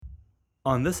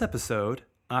On this episode,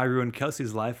 I ruined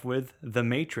Kelsey's life with The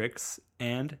Matrix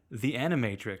and The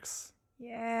Animatrix.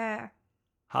 Yeah.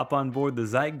 Hop on board the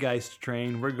Zeitgeist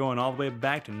train. We're going all the way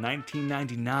back to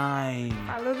 1999.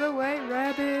 Follow the white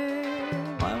rabbit.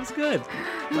 Well, that was good.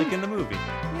 Like in the movie.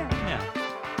 Yeah. Yeah.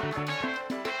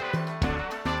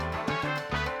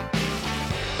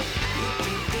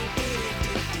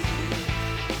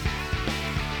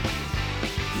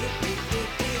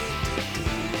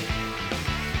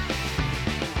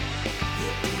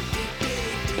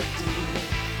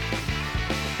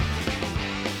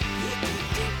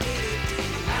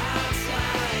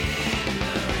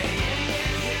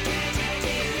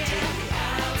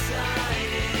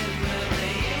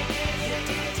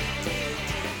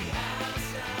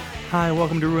 Hi,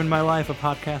 welcome to Ruin My Life, a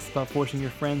podcast about forcing your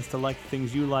friends to like the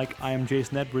things you like. I am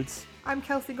Jason Edwards. I'm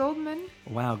Kelsey Goldman.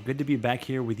 Wow, good to be back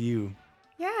here with you.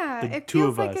 Yeah, The it two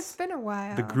feels of like us. it's been a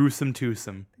while. The gruesome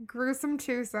twosome. Gruesome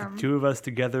twosome. Two of us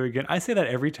together again. I say that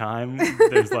every time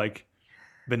there's like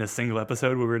been a single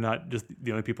episode where we're not just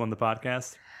the only people on the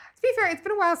podcast. To be fair, it's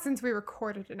been a while since we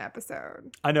recorded an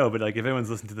episode. I know, but like if anyone's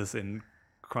listening to this in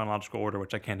chronological order,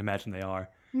 which I can't imagine they are,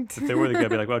 if they were, they're gonna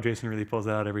be like, "Wow, Jason really pulls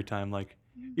that out every time." Like,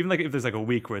 even like if there's like a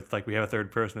week where it's like we have a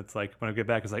third person, it's like when I get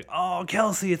back, it's like, "Oh,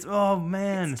 Kelsey, oh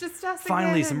man, It's just us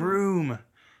finally again. some room."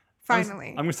 Finally.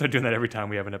 I'm gonna start doing that every time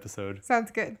we have an episode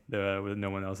Sounds good. with no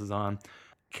one else is on.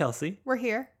 Kelsey, We're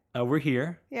here. we're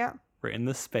here. Yeah. We're in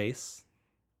this space.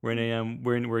 We're in a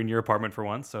we're in your apartment for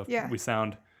once. So Yeah. if I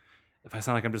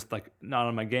sound like I'm just like not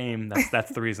on my game,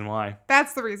 that's the reason why.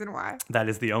 That's the reason why. That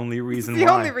is the only reason The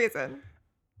why. only reason.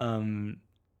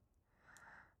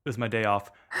 It was my day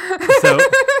off. So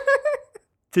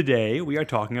today we are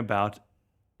talking about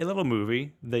a little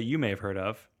movie that you may have heard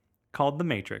of called The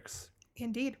Matrix.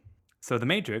 Indeed. So The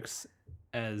Matrix,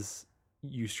 as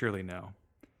you surely know,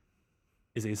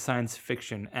 is a science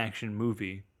fiction action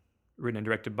movie written and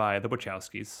directed by the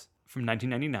Wachowskis from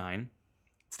 1999.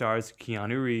 It stars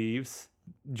Keanu Reeves,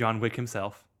 John Wick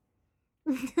himself,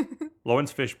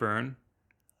 Lawrence Fishburne,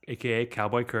 aka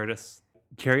Cowboy Curtis,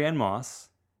 Carrie-Anne Moss,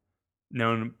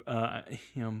 known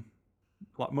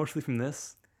mostly from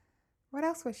this. What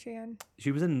else was she in?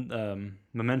 She was in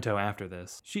Memento after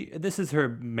this. This is her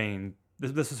main.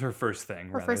 This is her first thing.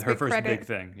 Her first big credit. big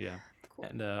thing. Yeah. Cool.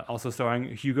 And also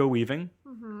starring Hugo Weaving.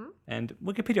 Mm-hmm. And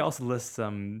Wikipedia also lists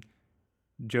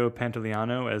Joe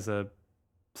Pantoliano as a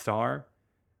star.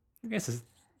 I guess it's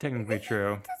technically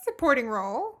true. It's a supporting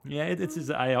role. Yeah, it's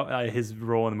just, his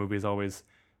role in the movie is always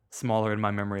smaller in my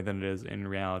memory than it is in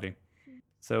reality.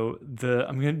 So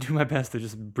I'm going to do my best to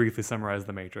just briefly summarize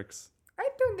The Matrix. I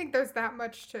don't think there's that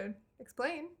much to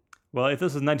explain. Well, if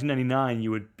this was 1999,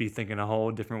 you would be thinking a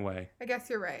whole different way. I guess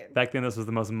you're right. Back then, this was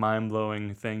the most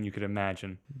mind-blowing thing you could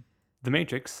imagine. The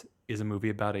Matrix is a movie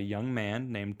about a young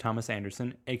man named Thomas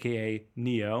Anderson, a.k.a.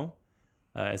 Neo,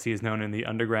 as he is known in the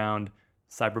underground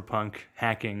cyberpunk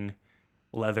hacking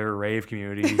leather rave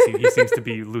community he seems to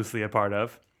be loosely a part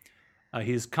of.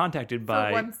 He's contacted by...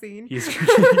 For one scene. He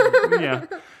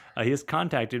is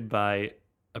contacted by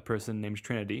a person named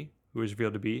Trinity, who is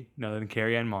revealed to be none other than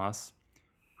Carrie-Anne Moss,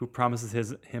 who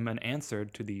promises him an answer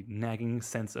to the nagging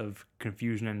sense of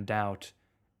confusion and doubt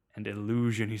and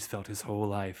illusion he's felt his whole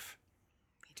life.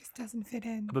 He just doesn't fit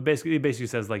in. But basically, it basically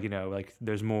says like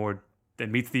there's more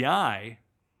than meets the eye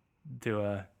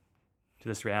to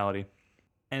this reality,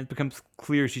 and it becomes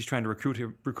clear she's trying to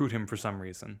recruit him for some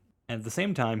reason. And at the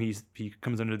same time, he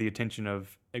comes under the attention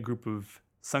of a group of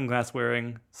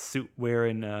sunglass-wearing,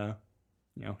 suit-wearing,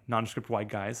 nondescript white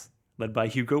guys, led by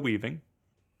Hugo Weaving.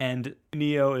 And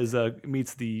Neo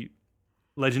meets the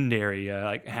legendary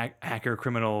hacker,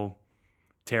 criminal,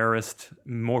 terrorist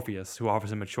Morpheus, who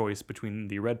offers him a choice between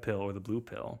the red pill or the blue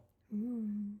pill.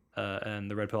 And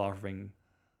the red pill offering,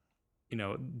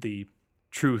 the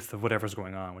truth of whatever's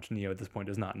going on, which Neo at this point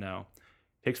does not know.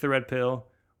 Takes the red pill,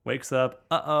 wakes up,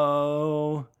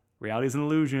 reality's an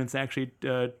illusion, it's actually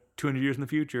 200 years in the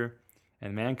future,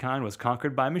 and mankind was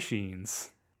conquered by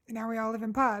machines. And now we all live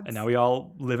in pods. And now we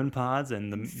all live in pods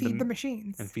and feed the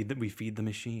machines. And we feed the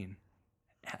machine.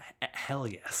 Hell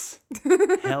yes.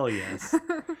 Hell yes.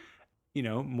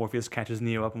 Morpheus catches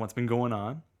Neo up on what's been going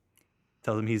on.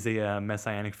 Tells him he's a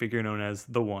messianic figure known as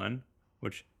the One,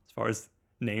 which, as far as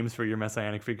names for your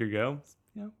messianic figure go,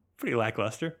 pretty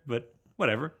lackluster, but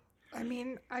whatever. I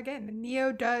mean, again,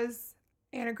 Neo does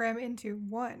anagram into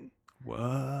one.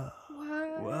 Whoa.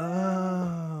 What?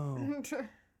 Whoa.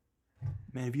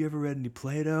 Man, have you ever read any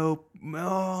Plato?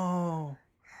 No.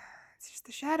 It's just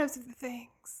the shadows of the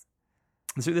things.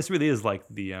 So this really is like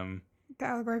the The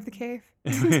Allegory of the Cave.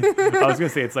 I was gonna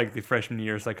say it's like the freshman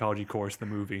year psychology course, the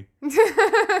movie.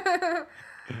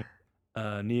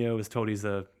 Neo is told he's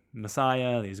a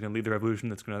messiah. He's going to lead the revolution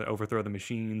that's going to overthrow the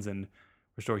machines and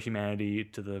restore humanity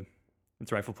to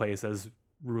its rightful place as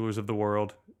rulers of the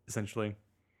world, essentially.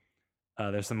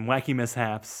 There's some wacky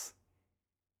mishaps.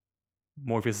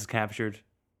 Morpheus is captured.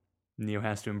 Neo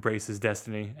has to embrace his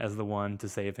destiny as the one to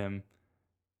save him.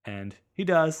 And he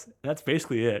does. That's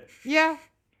basically it. Yeah.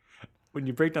 When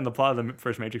you break down the plot of the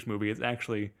first Matrix movie, it's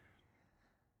actually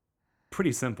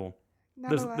pretty simple.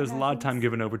 There's a lot of time happens.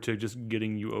 given over to just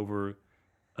getting you over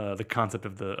the concept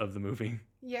of the movie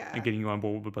Yeah. and getting you on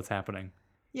board with what's happening,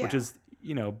 Yeah. which is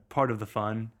part of the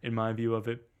fun in my view of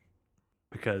it,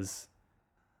 because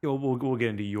we'll get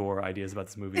into your ideas about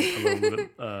this movie a little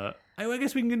bit. I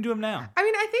guess we can get into them now. I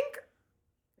mean, I think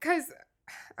because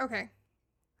okay,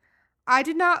 I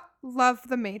did not love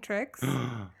The Matrix.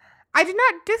 I did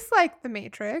not dislike The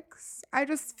Matrix. I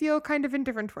just feel kind of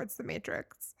indifferent towards The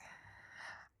Matrix.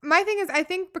 My thing is, I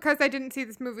think because I didn't see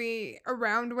this movie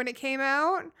around when it came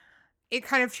out, it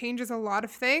kind of changes a lot of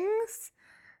things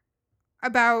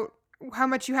about how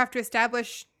much you have to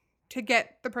establish to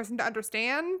get the person to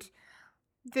understand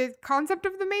the concept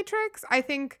of The Matrix. I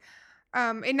think in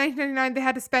 1999, they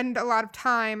had to spend a lot of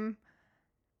time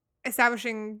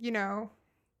establishing,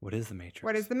 What is the Matrix?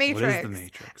 what is The Matrix? What is the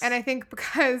Matrix? And I think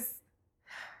because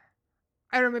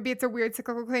I don't know, maybe it's a weird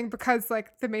cyclical thing because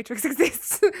like The Matrix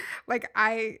exists,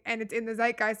 and it's in the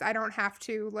zeitgeist. I don't have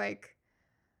to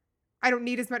I don't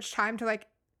need as much time to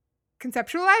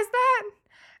conceptualize that,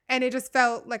 and it just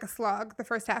felt like a slog the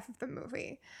first half of the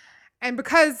movie. And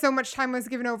because so much time was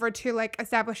given over to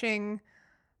establishing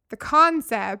the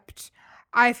concept,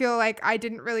 I feel like I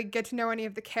didn't really get to know any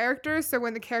of the characters. So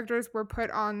when the characters were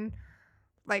put on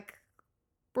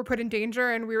were put in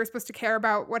danger and we were supposed to care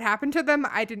about what happened to them,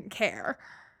 I didn't care.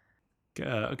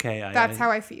 Okay, That's how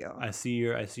I feel. I see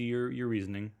your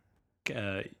reasoning.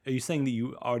 Are you saying that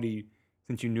you already,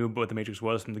 since you knew what the Matrix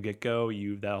was from the get-go,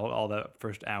 all that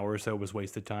first hour or so was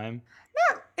wasted time?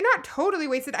 Not totally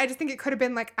wasted. I just think it could have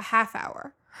been a half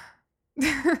hour.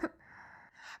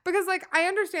 Because I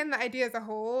understand the idea as a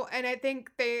whole, and I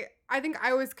think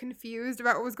I was confused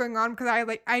about what was going on because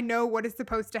I know what is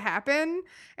supposed to happen,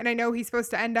 and I know he's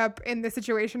supposed to end up in the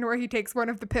situation where he takes one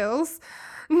of the pills.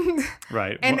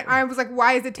 Right. And I was like,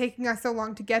 why is it taking us so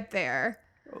long to get there?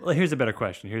 Well, here's a better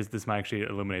question. This might actually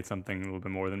illuminate something a little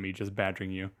bit more than me just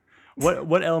badgering you.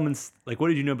 What elements, what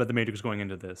did you know about the Matrix going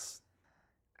into this?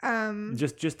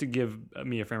 Just to give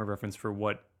me a frame of reference for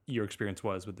what your experience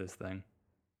was with this thing.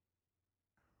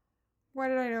 What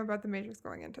did I know about the Matrix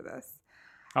going into this?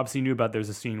 Obviously, you knew about there's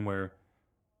a scene where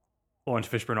Lawrence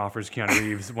Fishburne offers Keanu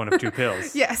Reeves one of two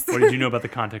pills. Yes. What did you know about the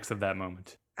context of that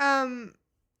moment? As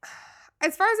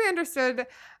far as I understood,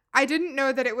 I didn't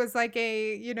know that it was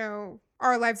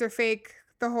our lives are fake,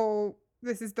 the whole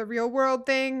this is the real world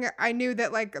thing. I knew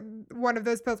that one of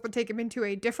those pills would take him into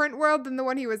a different world than the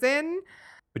one he was in.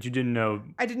 But you didn't know.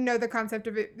 I didn't know the concept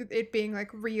of it being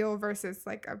real versus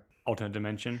a alternate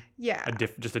dimension. Yeah.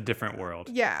 Just a different world.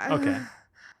 Yeah. Okay.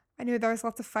 I knew there was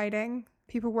lots of fighting.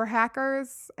 People were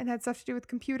hackers and had stuff to do with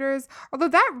computers. Although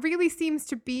that really seems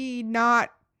to be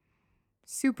not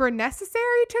super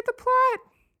necessary to the plot.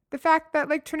 The fact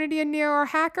that Trinity and Neo are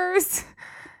hackers.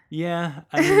 Yeah.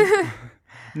 I mean,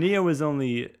 Neo is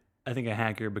only, I think, a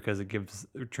hacker because it gives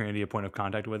Trinity a point of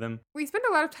contact with him. We spend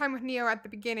a lot of time with Neo at the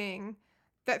beginning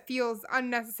that feels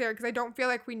unnecessary because I don't feel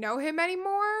like we know him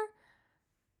anymore.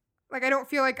 I don't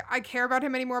feel like I care about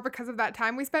him anymore because of that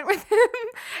time we spent with him.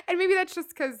 And maybe that's just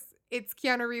because it's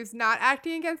Keanu Reeves not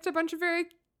acting against a bunch of very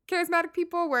charismatic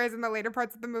people, whereas in the later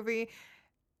parts of the movie,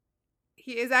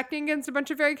 he is acting against a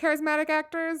bunch of very charismatic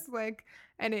actors,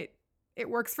 and it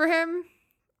works for him.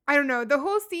 I don't know. The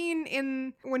whole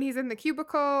scene when he's in the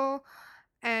cubicle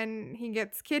and he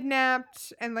gets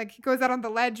kidnapped and he goes out on the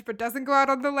ledge but doesn't go out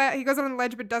on the ledge. He goes out on the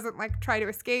ledge but doesn't try to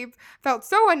escape. Felt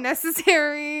so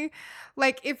unnecessary.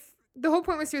 If the whole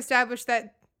point was to establish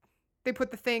that they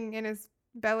put the thing in his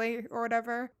belly or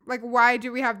whatever. Why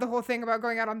do we have the whole thing about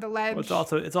going out on the ledge? Well,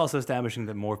 it's also establishing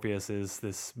that Morpheus is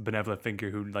this benevolent figure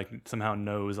who somehow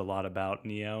knows a lot about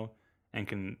Neo and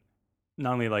can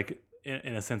not only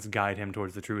in a sense guide him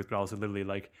towards the truth, but also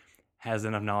literally has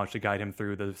enough knowledge to guide him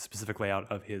through the specific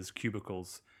layout of his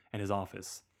cubicles and his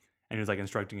office. And he was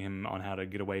instructing him on how to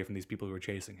get away from these people who are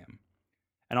chasing him.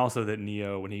 And also that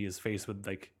Neo, when he is faced with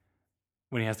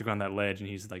when he has to go on that ledge and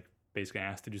he's basically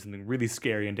asked to do something really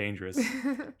scary and dangerous,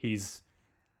 he's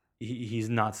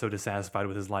not so dissatisfied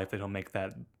with his life that he'll make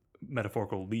that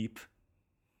metaphorical leap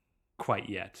quite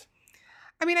yet.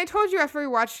 I mean, I told you after we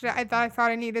watched it, I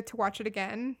thought I needed to watch it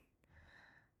again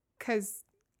because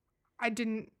I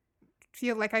didn't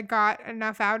feel like I got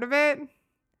enough out of it.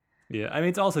 Yeah, I mean,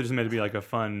 it's also just meant to be like a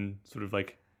fun sort of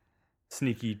like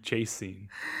sneaky chase scene.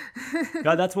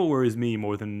 God, that's what worries me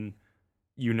more than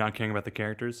you not caring about the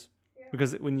characters.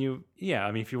 Because when yeah,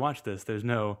 I mean, if you watch this, there's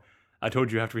no, I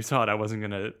told you after we saw it, I wasn't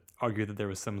going to argue that there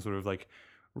was some sort of like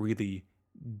really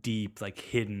deep, like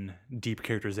hidden, deep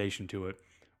characterization to it,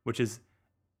 which is,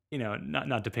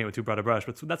 not to paint with too broad a brush,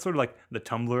 but that's sort of like the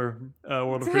Tumblr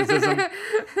world of criticism,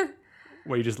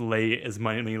 where you just lay as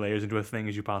many layers into a thing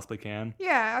as you possibly can.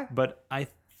 Yeah. But I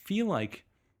feel like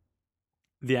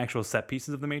the actual set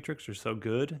pieces of The Matrix are so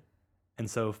good and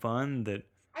so fun that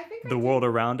I think the world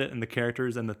around it and the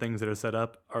characters and the things that are set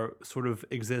up are sort of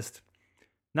exist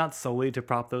not solely to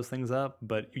prop those things up,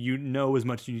 but you know as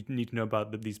much as you need to know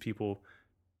about these people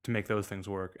to make those things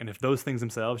work. And if those things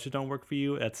themselves just don't work for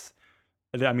you,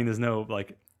 there's no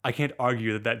like I can't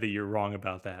argue that you're wrong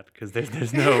about that because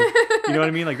there's no you know what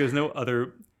I mean, like there's no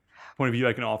other point of view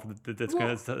I can offer that's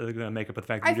gonna make up for the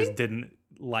fact that you just didn't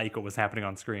like what was happening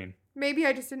on screen. Maybe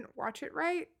I just didn't watch it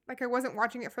right. Like I wasn't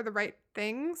watching it for the right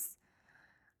things.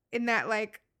 In that,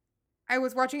 like, I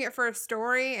was watching it for a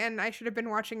story, and I should have been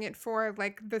watching it for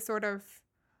like the sort of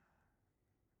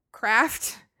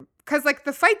craft. Because like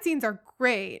the fight scenes are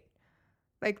great.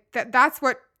 Like that's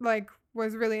what like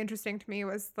was really interesting to me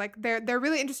was like they're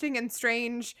really interesting and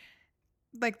strange.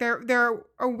 Like they're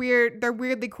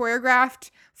weirdly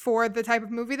choreographed for the type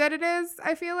of movie that it is.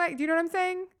 I feel like, do you know what I'm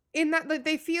saying? In that, like,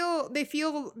 they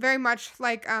feel very much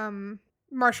like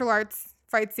martial arts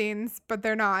fight scenes, but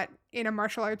they're not in a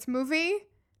martial arts movie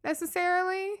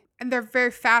necessarily. And they're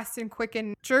very fast and quick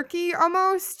and jerky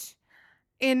almost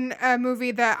in a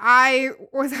movie that I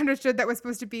was understood that was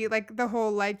supposed to be like the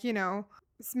whole like,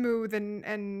 smooth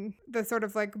and the sort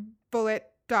of like bullet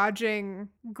dodging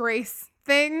grace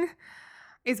thing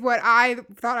is what I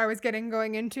thought I was getting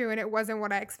going into, and it wasn't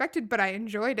what I expected, but I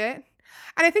enjoyed it.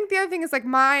 And I think the other thing is like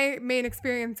my main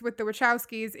experience with the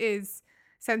Wachowskis is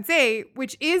Sense8,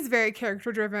 which is very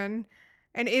character driven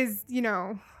and is,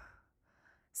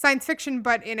 science fiction,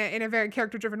 but in a very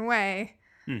character driven way.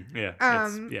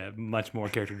 It's much more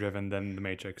character driven than The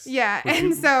Matrix. Yeah,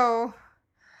 and so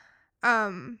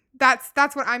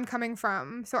that's what I'm coming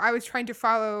from. So I was trying to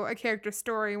follow a character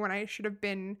story when I should have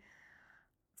been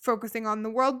focusing on the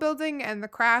world building and the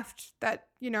craft that,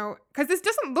 because this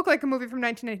doesn't look like a movie from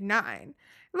 1999.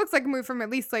 It looks like a movie from at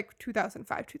least like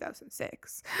 2005,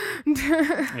 2006.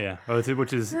 Yeah,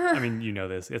 which is, I mean, you know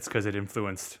this. It's because it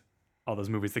influenced all those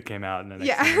movies that came out in the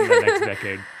next, the next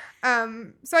decade.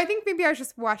 So I think maybe I was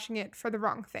just watching it for the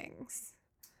wrong things.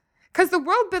 Because the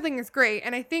world building is great,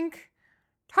 and I think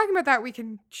talking about that, we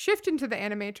can shift into the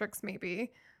Animatrix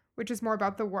maybe, which is more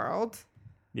about the world.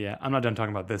 Yeah, I'm not done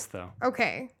talking about this though.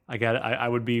 Okay. I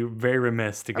would be very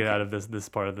remiss to get out of this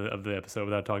part of the episode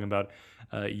without talking about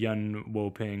Yun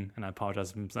Wo-ping, and I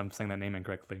apologize if I'm saying that name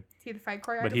incorrectly. Is he the fight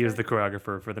choreographer? But he is the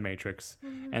choreographer for The Matrix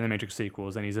and The Matrix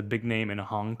sequels, and he's a big name in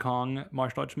Hong Kong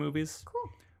martial arts movies. Cool.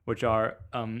 Which are,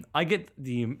 I get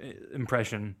the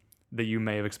impression that you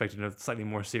may have expected a slightly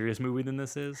more serious movie than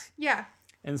this is. Yeah.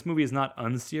 And this movie is not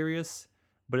unserious,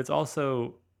 but it's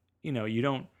also, you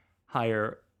don't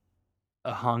hire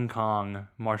a Hong Kong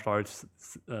martial arts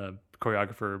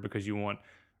choreographer because you want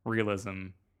realism.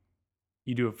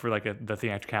 You do it for like the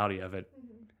theatricality of it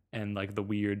and like the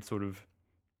weird sort of,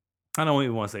 I don't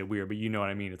even want to say weird, but you know what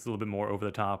I mean. It's a little bit more over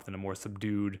the top than a more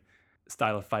subdued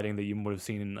style of fighting that you would have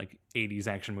seen in like 80s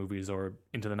action movies or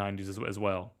into the 90s as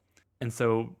well. And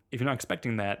so if you're not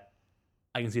expecting that,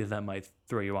 I can see that might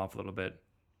throw you off a little bit.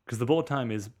 Because the bullet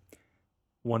time is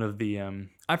one of the,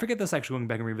 I forget this actually going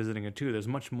back and revisiting it too. There's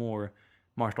much more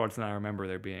martial arts than I remember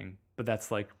there being. But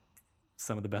that's like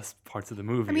some of the best parts of the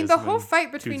movie. I mean, the whole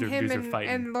fight between him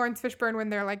and Lawrence Fishburne when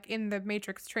they're like in the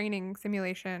Matrix training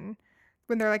simulation,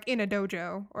 when they're like in a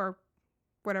dojo or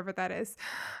whatever that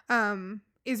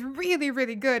is really,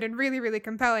 really good and really, really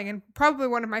compelling and probably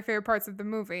one of my favorite parts of the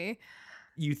movie.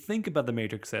 You think about The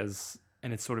Matrix as,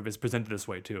 and it sort of is presented this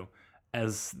way too,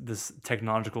 as this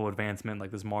technological advancement, like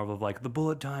this marvel of like the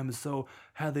bullet time is so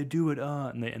how they do it,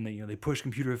 and they push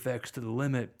computer effects to the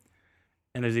limit.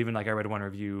 And there's even like I read one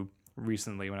review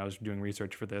recently when I was doing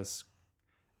research for this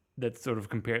that sort of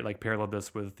paralleled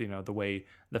this with the way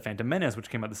The Phantom Menace, which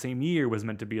came out the same year, was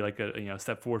meant to be like a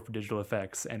step forward for digital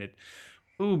effects, and it,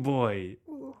 oh boy,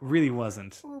 really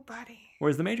wasn't. Oh, buddy.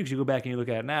 Whereas The Matrix, you go back and you look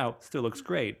at it now, still looks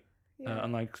great. Yeah.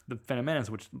 Unlike The Phantom Menace,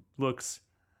 which looks,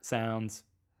 sounds,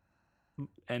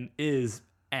 and is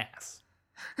ass.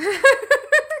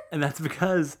 And that's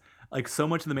because like so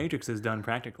much of The Matrix is done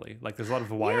practically. Like there's a lot of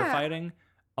wire fighting,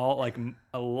 all like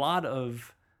a lot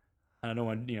of. I don't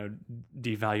want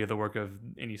devalue the work of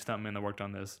any stuntmen that worked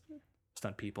on this,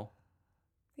 stunt people.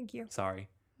 Thank you. Sorry,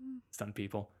 stunt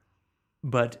people.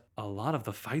 But a lot of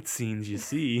the fight scenes you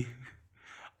see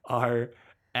are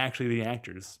actually the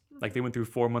actors. Like they went through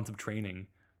 4 months of training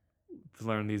to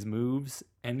learn these moves.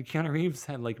 And Keanu Reeves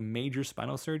had like major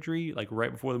spinal surgery like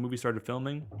right before the movie started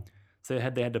filming. So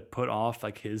they had to put off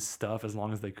like his stuff as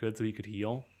long as they could so he could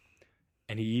heal.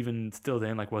 And he even still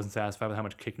then like wasn't satisfied with how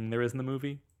much kicking there is in the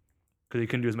movie because he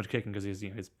couldn't do as much kicking because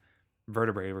his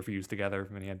vertebrae were fused together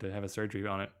when he had to have a surgery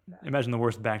on it. Imagine the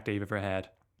worst back day you've ever had.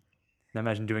 Now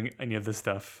imagine doing any of this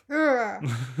stuff. Ugh.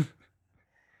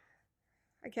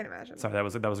 I can't imagine. Sorry, that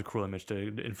was a cruel image to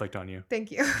inflict on you.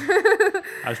 Thank you. I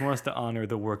just want us to honor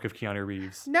the work of Keanu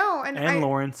Reeves. No, and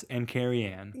Lawrence and Carrie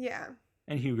Ann. Yeah.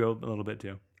 And Hugo a little bit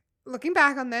too. Looking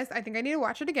back on this, I think I need to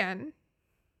watch it again.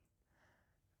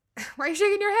 Why are you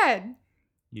shaking your head?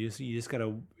 You just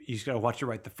gotta watch it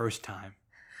right the first time.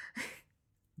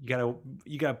 You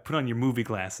gotta put on your movie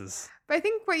glasses. But I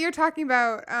think what you're talking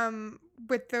about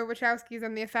with the Wachowskis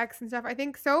and the effects and stuff, I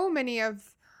think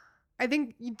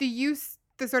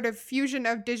the sort of fusion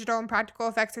of digital and practical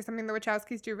effects are something the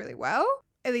Wachowskis do really well,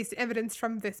 at least evidenced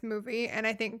from this movie. And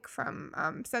I think from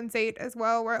Sense8 as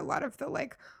well, where a lot of the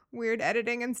like weird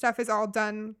editing and stuff is all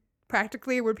done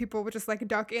practically, where people would just like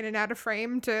duck in and out of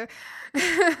frame to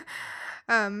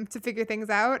to figure things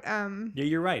out. Yeah,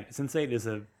 you're right. Sense8 is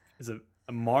a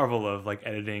marvel of like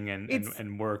editing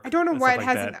and work. I don't know and why stuff it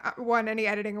like hasn't that. won any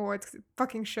editing awards. 'Cause it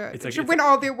fucking should. It's It like- should it's win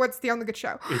all the awards. The only good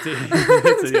show. It's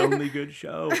the only good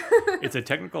show. It's a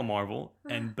technical marvel,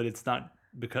 but it's not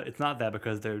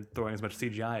because they're throwing as much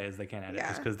CGI as they can at it.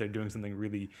 Yeah. It's because they're doing something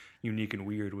really unique and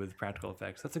weird with practical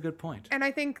effects. That's a good point. And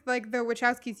I think like the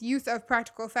Wachowskis' use of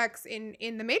practical effects in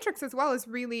The Matrix as well is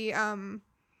really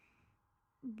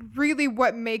really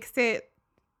what makes it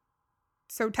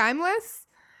so timeless.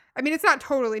 I mean, it's not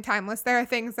totally timeless. There are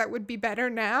things that would be better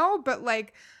now, but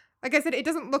like I said, it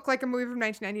doesn't look like a movie from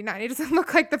 1999. It doesn't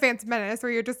look like The Phantom Menace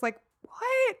where you're just like,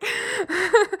 what?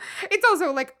 It's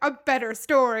also like a better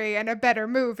story and a better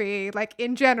movie, like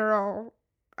in general,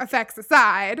 effects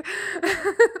aside.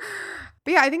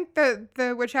 But yeah, I think the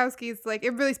Wachowskis, like,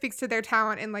 it really speaks to their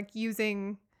talent in like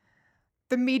using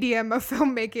the medium of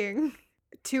filmmaking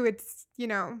to its,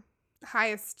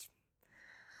 highest.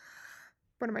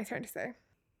 What am I trying to say?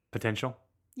 Potential.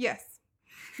 Yes.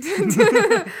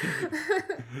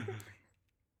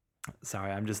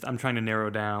 Sorry, I'm trying to narrow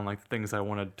down like things I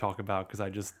want to talk about because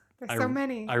There's I- so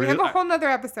many. I We really- have a whole nother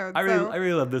episode. I so.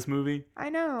 really love this movie. I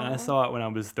know. And I saw it when I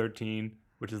was 13,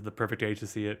 which is the perfect age to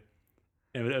see it.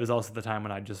 And it was also the time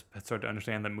when I just started to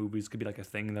understand that movies could be like a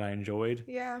thing that I enjoyed.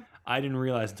 Yeah. I didn't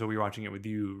realize until we were watching it with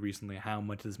you recently how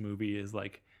much this movie is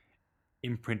like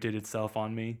imprinted itself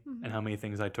on me and how many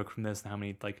things I took from this and how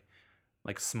many like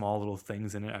small little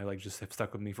things in it I like just have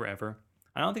stuck with me forever.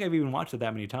 I don't think I've even watched it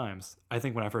that many times. I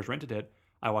think when I first rented it,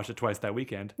 I watched it twice that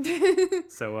weekend.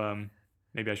 So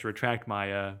maybe I should retract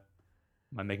my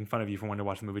my making fun of you for wanting to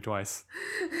watch the movie twice.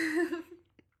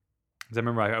 Because I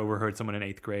remember I overheard someone in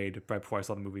 8th grade right before I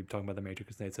saw the movie talking about The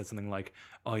Matrix. They had said something like,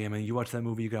 "Oh yeah, man, you watch that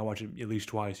movie, you gotta watch it at least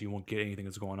twice. You won't get anything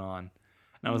that's going on."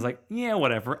 And I was like, "Yeah,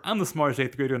 whatever. I'm the smartest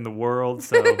 8th grader in the world,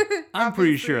 so I'm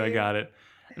pretty sure I Obviously. got it."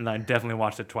 And I definitely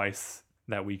watched it twice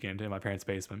that weekend in my parents'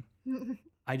 basement.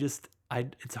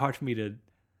 It's hard for me to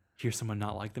hear someone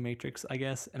not like The Matrix, I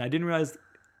guess, and I didn't realize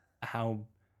how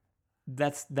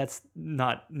that's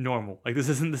not normal. Like this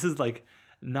is like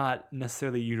not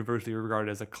necessarily universally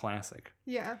regarded as a classic.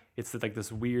 Yeah. It's like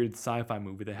this weird sci-fi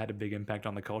movie that had a big impact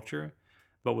on the culture,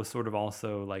 but was sort of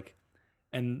also like,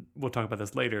 and we'll talk about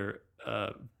this later.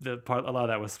 A lot of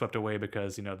that was swept away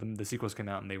because the sequels came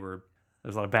out and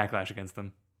there's a lot of backlash against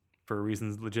them for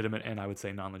reasons legitimate and I would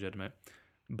say non-legitimate.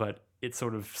 But it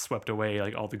sort of swept away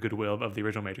like all the goodwill of the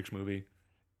original Matrix movie,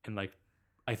 and like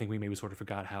I think we maybe sort of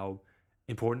forgot how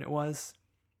important it was.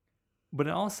 But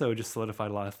it also just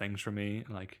solidified a lot of things for me.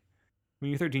 Like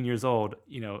when you're 13 years old,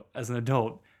 as an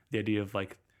adult, the idea of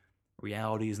like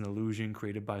reality is an illusion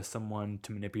created by someone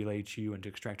to manipulate you and to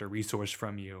extract a resource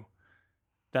from you.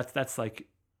 That's like,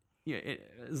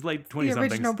 it's late 20 The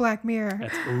somethings. original Black Mirror.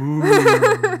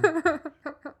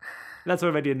 That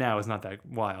sort of idea now is not that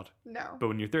wild. No. But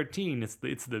when you're 13, it's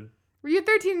the When you're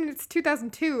 13 and it's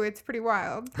 2002, it's pretty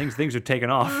wild. things are taking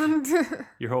off.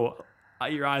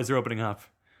 Your eyes are opening up.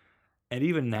 And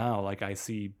even now, like I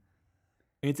see,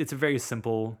 it's a very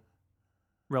simple,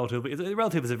 relatively, it's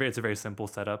a very simple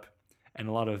setup, and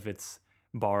a lot of it's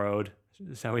borrowed,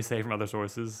 shall we say, from other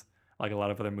sources. Like a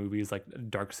lot of other movies, like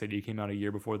Dark City came out a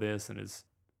year before this, and is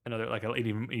another like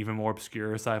an even more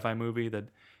obscure sci-fi movie that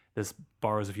this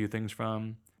borrows a few things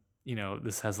from.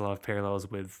 This has a lot of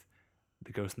parallels with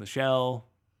The Ghost in the Shell,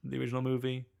 the original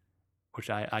movie. which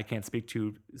I can't speak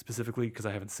to specifically because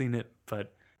I haven't seen it,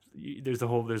 but there's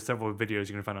several videos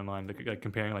you can find online like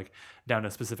comparing like down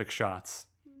to specific shots,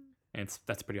 and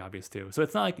that's pretty obvious too. So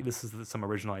it's not like this is some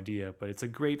original idea, but it's a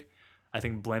great, I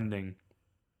think, blending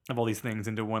of all these things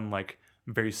into one like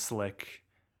very slick,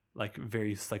 like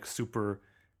very like super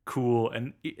cool,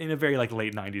 and in a very like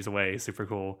late 90s way, super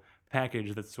cool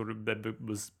package that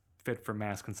was fit for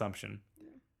mass consumption.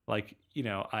 Like,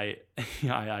 I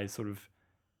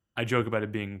I joke about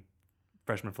it being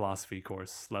freshman philosophy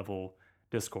course level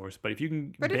discourse, but if you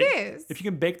can But it is. if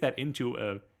you can bake that into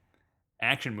a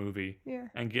action movie Yeah.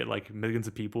 and get like millions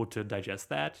of people to digest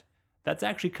that, that's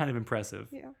actually kind of impressive.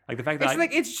 Yeah. Like the fact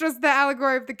that It's just the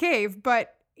allegory of the cave,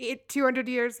 but 200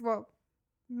 years, well,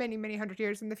 many, many hundred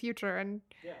years in the future, and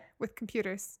with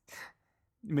computers.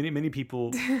 many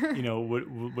people,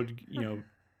 would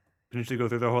potentially go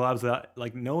through their whole lives without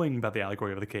like knowing about the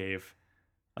allegory of the cave.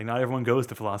 Like not everyone goes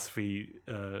to philosophy,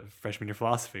 freshman year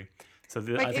philosophy. So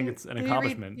I think it's an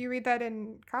accomplishment. You read that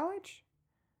in college?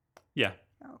 Yeah.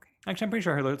 Oh, okay. Actually, I'm pretty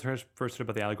sure I first heard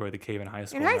about the allegory of the cave in high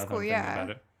school. In high now that I'm school, thinking yeah. about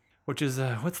it. Which is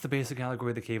what's the basic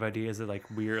allegory of the cave idea? Is it like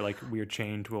we're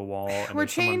chained to a wall and We're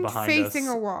there's someone chained behind facing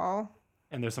us, a wall.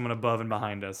 and there's someone above and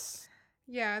behind us.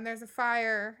 Yeah, and there's a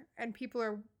fire, and people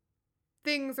are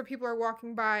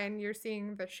walking by, and you're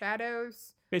seeing the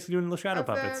shadows Basically doing little shadow of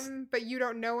puppets. them, but you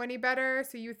don't know any better,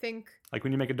 so you think, Like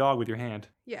when you make a dog with your hand.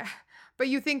 yeah, but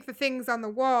you think the things on the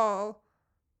wall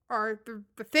are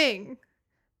the thing,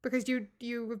 because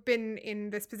you've been in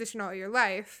this position all your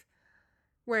life,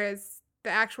 whereas the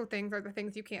actual things are the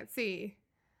things you can't see.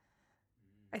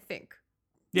 I think.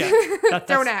 Yeah.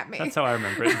 Don't at me. That's how I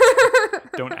remember it.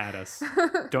 Don't at us.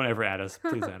 Don't ever at us.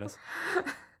 Please at us.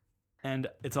 And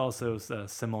it's also a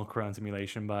Simulacrum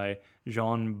Simulation by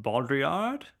Jean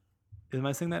Baudrillard. Am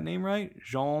I saying that name right?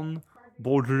 Jean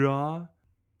Baudrillard?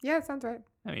 Yeah, it sounds right.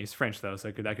 I mean, he's French, though,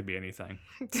 so that could be anything.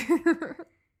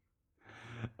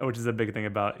 Which is a big thing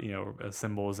about,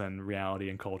 symbols and reality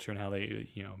and culture and how they,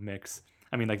 mix.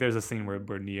 I mean, like, there's a scene where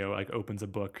Neo, like, opens a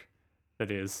book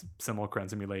that is Simulacrum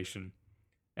Simulation,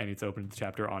 and it's opened the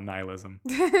chapter on nihilism.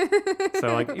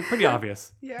 So, like, pretty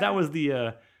obvious. Yeah. That was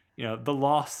the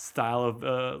Lost style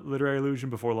of literary illusion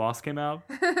before Lost came out.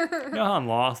 You know how in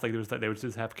Lost, like, they would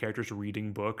just have characters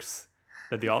reading books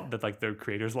that like their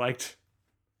creators liked.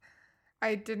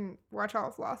 I didn't watch all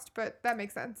of Lost, but that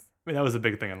makes sense. I mean, that was a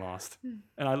big thing in Lost,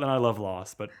 and I love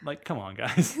Lost, but like, come on,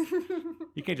 guys,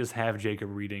 you can't just have Jacob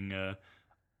reading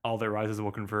 "All That Rises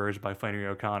Will Converge" by Flannery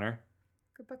O'Connor.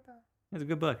 Good book, though. It's a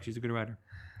good book. She's a good writer.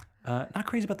 Not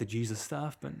crazy about the Jesus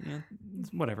stuff, but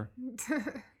whatever.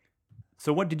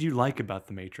 So, what did you like about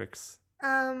The Matrix?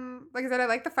 Like I said, I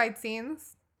like the fight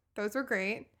scenes. Those were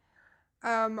great.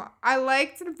 I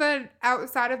liked the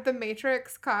outside of the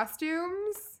Matrix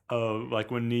costumes. Oh,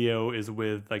 like when Neo is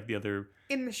with like the other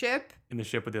in the ship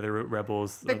with the other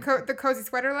rebels. The cozy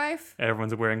sweater life.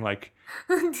 Everyone's wearing like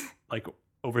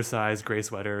oversized gray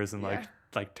sweaters and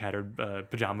like tattered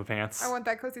pajama pants. I want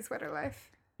that cozy sweater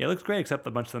life. Yeah, it looks great, except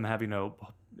a bunch of them have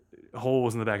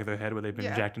holes in the back of their head where they've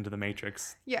been jacked into the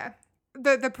Matrix. Yeah,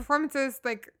 the performances,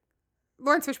 like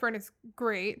Lawrence Fishburne is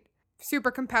great,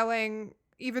 super compelling.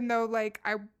 Even though like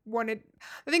the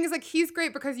thing is like he's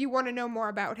great because you want to know more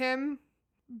about him,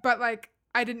 but like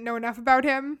I didn't know enough about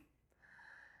him.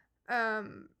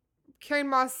 Carrie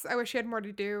Moss, I wish she had more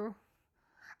to do.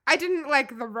 I didn't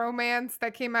like the romance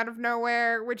that came out of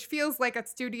nowhere, which feels like a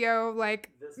studio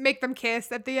make them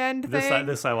kiss at the end thing.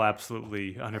 This I will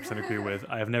absolutely 100% agree with.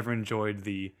 I have never enjoyed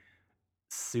the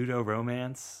pseudo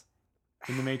romance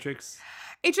in the Matrix.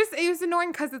 It was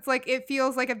annoying because it's like it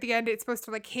feels like at the end it's supposed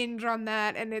to like hinge on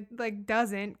that, and it like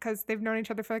doesn't because they've known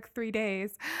each other for like 3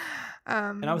 days.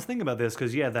 And I was thinking about this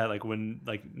because that like when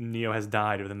like Neo has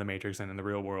died within the Matrix and in the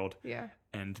real world,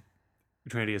 and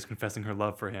Trinity is confessing her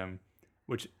love for him,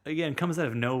 which again comes out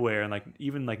of nowhere, and like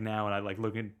even like now, and I like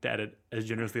look at it as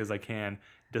generously as I can,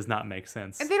 does not make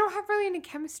sense. And they don't have really any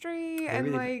chemistry,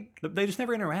 they just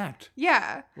never interact.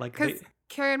 Yeah, like because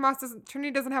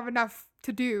Trinity doesn't have enough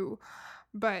to do.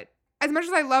 But as much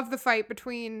as I love the fight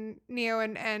between Neo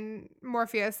and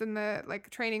Morpheus in the like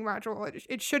training module,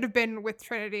 it should have been with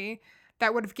Trinity.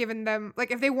 That would have given them like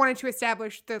if they wanted to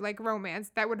establish the like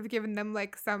romance, that would have given them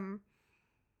like some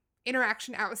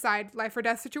interaction outside life or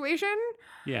death situation.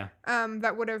 Yeah.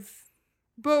 That would have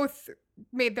both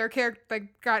made their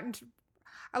character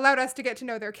allowed us to get to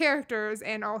know their characters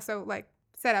and also like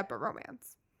set up a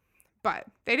romance. But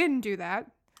they didn't do that.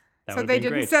 So they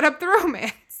didn't set up the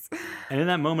romance. And in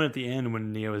that moment at the end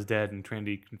when Neo is dead and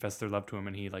Trinity confesses their love to him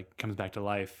and he like comes back to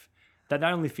life, that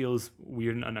not only feels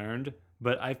weird and unearned,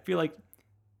 but I feel like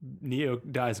Neo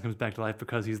dies and comes back to life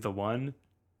because he's the one.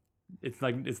 It's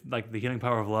like the healing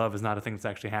power of love is not a thing that's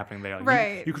actually happening there. Like,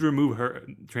 Right. You could remove her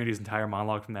Trinity's entire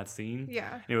monologue from that scene.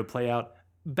 Yeah. And it would play out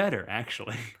better,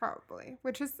 actually. Probably,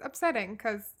 which is upsetting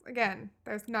because again,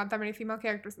 there's not that many female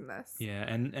characters in this. Yeah,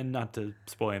 and not to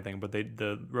spoil anything, but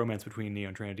the romance between Neo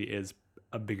and Trinity is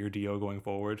a bigger deal going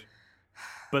forward.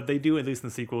 But they do, at least in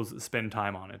the sequels, spend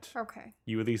time on it. Okay.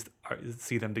 You at least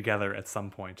see them together at some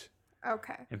point.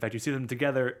 Okay. In fact, you see them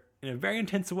together in a very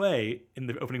intense way in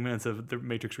the opening minutes of The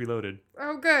Matrix Reloaded.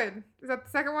 Oh, good. Is that the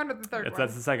second one or the third one?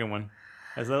 That's the second one.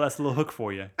 That's a little hook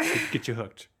for you. Get you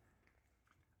hooked.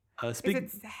 Is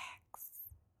it sex?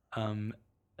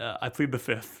 I plead the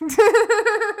fifth.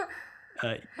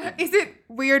 Is it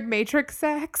weird Matrix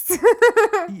sex?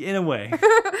 In a way.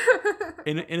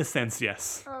 In a sense,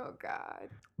 yes. Oh, God.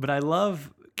 But I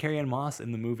love Carrie-Anne Moss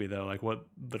in the movie, though, like what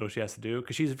little she has to do,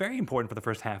 because she's very important for the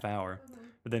first half hour.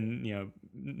 But then,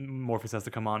 Morpheus has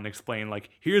to come on and explain, like,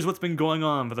 here's what's been going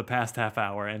on for the past half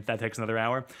hour, and that takes another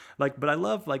hour. Like, but I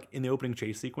love, like, in the opening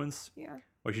chase sequence, Yeah.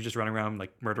 where she's just running around,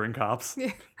 like, murdering cops,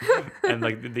 Yeah. and,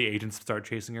 like, the agents start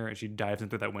chasing her, and she dives in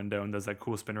through that window and does that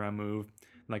cool spin around move,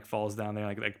 and, like, falls down there,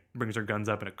 like brings her guns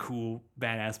up in a cool,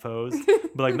 badass pose.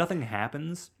 But, like, nothing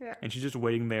happens, Yeah. and she's just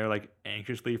waiting there, like,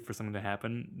 anxiously for something to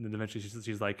happen, and then eventually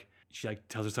she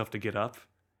tells herself to get up.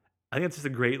 I think it's just a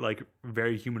great, like,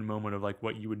 very human moment of, like,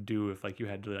 what you would do if, like, you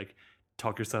had to, like,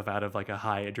 talk yourself out of, like, a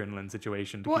high adrenaline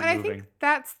situation to Well, keep and I moving. think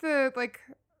that's the, like,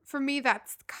 for me,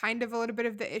 that's kind of a little bit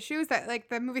of the issue is that, like,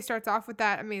 the movie starts off with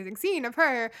that amazing scene of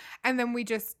her, and then we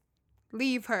just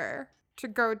leave her to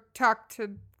go talk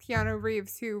to Keanu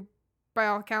Reeves, who, by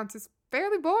all accounts, is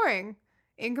fairly boring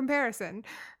in comparison.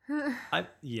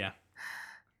 Yeah.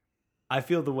 I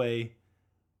feel the way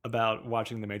about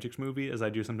watching the Matrix movie as I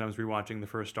do sometimes rewatching the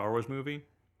first Star Wars movie.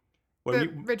 The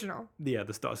original. Yeah,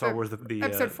 the Star the Wars, the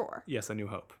Episode 4. Yes, A New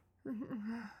Hope.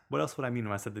 What else would I mean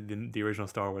when I said the original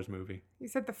Star Wars movie? You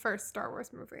said the first Star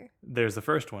Wars movie. There's the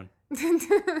first one.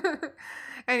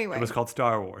 Anyway. It was called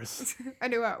Star Wars. A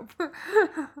New Hope.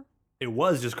 It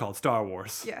was just called Star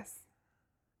Wars. Yes.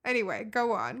 Anyway,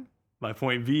 go on. My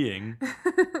point being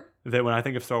that when I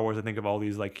think of Star Wars, I think of all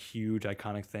these, like, huge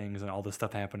iconic things and all this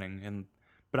stuff happening,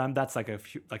 but that's like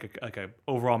a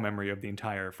overall memory of the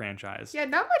entire franchise. Yeah,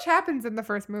 not much happens in the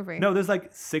first movie. No, there's like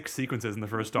 6 sequences in the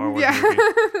first Star Wars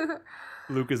movie.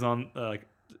 Luke is on like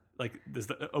there's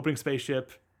the opening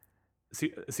spaceship,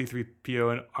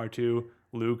 C3PO and R2.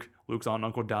 Luke's on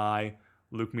Uncle Di.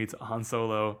 Luke meets Han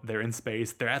Solo. They're in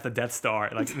space. They're at the Death Star.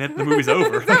 Like, and then the movie's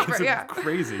over. It's Like, over, it's yeah.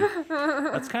 crazy.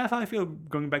 That's kind of how I feel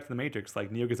going back to the Matrix.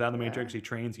 Like, Neo gets out of the Matrix. He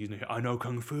trains. I know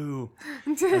Kung Fu.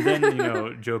 And then,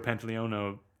 Joe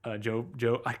Pantoliano,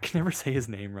 Joe, I can never say his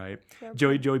name right.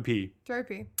 Joey P. Joey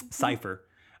P. Cypher.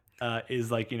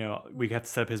 Is like, we have to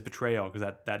set up his betrayal because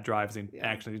that drives the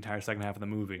action of the entire second half of the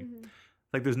movie. Mm-hmm.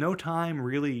 Like, there's no time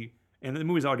really, and the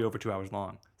movie's already over 2 hours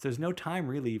long, so there's no time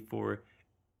really for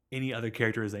any other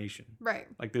characterization. Right.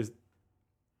 Like,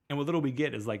 and what little we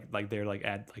get is like they're like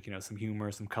add like some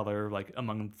humor, some color, like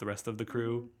among the rest of the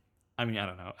crew. I mean, I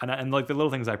don't know, and like the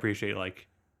little things I appreciate, like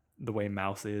the way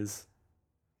Mouse is,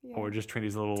 or just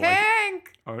Trinity's little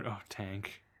Tank.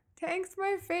 Tank. Tank's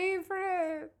my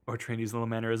favorite. Or Trinity's little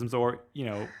mannerisms, or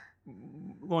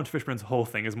Lawrence Fishburne's whole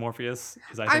thing is Morpheus.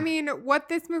 I mean, what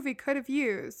this movie could have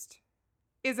used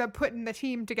is a putting the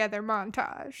team together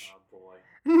montage. Oh boy.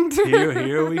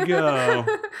 Here we go.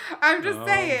 I'm just Oh,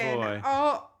 saying. boy.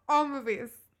 All movies.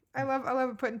 I love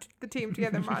a putting the team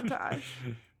together montage.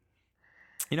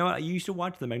 You know what? You should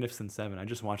watch The Magnificent Seven. I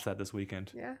just watched that this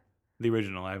weekend. Yeah. The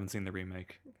original. I haven't seen the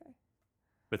remake. Okay.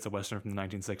 It's a Western from the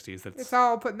 1960s. It's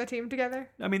all putting the team together.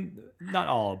 I mean, not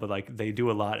all, but like they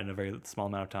do a lot in a very small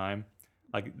amount of time.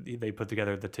 Like they put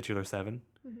together the titular 7,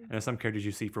 and there's some characters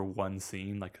you see for one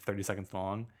scene, like 30 seconds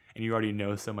long, and you already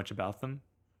know so much about them.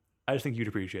 I just think you'd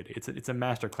appreciate it. It's a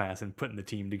master class in putting the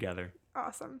team together.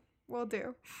 Awesome. Will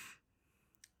do.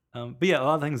 But yeah, a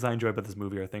lot of things I enjoy about this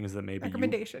movie are things that maybe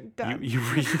Recommendation. Done.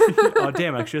 Oh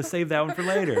damn! I should have saved that one for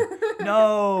later.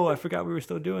 No, I forgot we were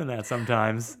still doing that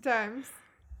sometimes. Times.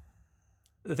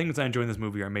 The things I enjoy in this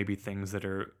movie are maybe things that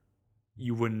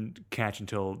you wouldn't catch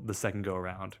until the second go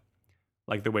around.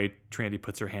 Like the way Trinity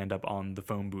puts her hand up on the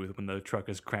phone booth when the truck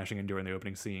is crashing in during the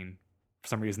opening scene. For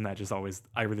some reason,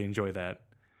 I really enjoy that.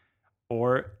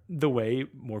 Or the way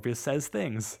Morpheus says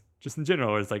things, just in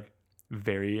general, is like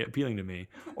very appealing to me.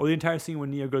 Or the entire scene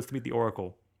when Neo goes to meet the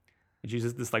Oracle, and she's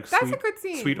just this like That's a good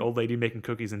scene. sweet old lady making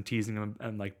cookies and teasing him,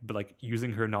 and but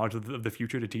using her knowledge of the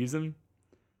future to tease him.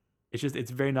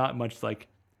 It's very not much like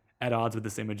at odds with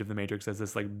this image of the Matrix as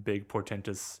this like big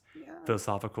portentous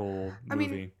philosophical movie. I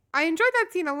mean, I enjoyed that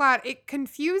scene a lot. It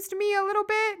confused me a little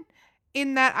bit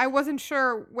in that I wasn't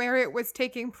sure where it was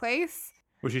taking place.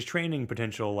 Well, she's training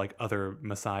potential like other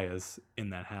messiahs in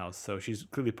that house, so she's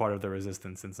clearly part of the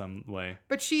resistance in some way.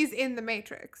 But she's in the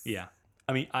Matrix. Yeah,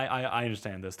 I mean, I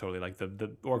understand this totally. Like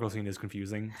the Oracle scene is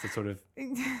confusing. It's sort of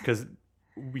because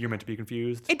you're meant to be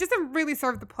confused. It doesn't really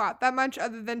serve the plot that much,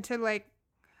 other than to like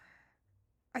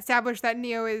establish that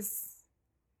Neo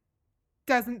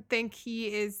doesn't think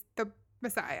he is the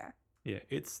Messiah. Yeah,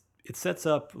 it sets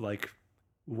up like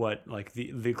what like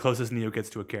the closest Neo gets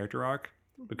to a character arc,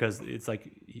 because it's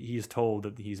like he's told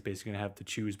that he's basically gonna have to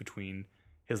choose between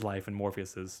his life and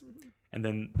Morpheus's. And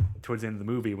then towards the end of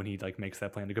the movie, when he like makes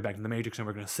that plan to go back to the Matrix and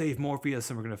we're gonna save Morpheus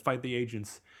and we're gonna fight the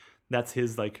agents, that's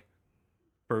his like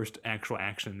first actual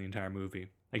action in the entire movie.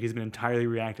 Like he's been entirely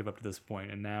reactive up to this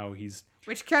point, and now he's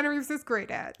Which Keanu Reeves is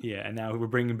great at. yeah, and now we're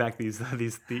bringing back these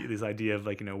idea of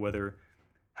like, you know, whether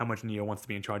how much Neo wants to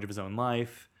be in charge of his own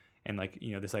life, and like,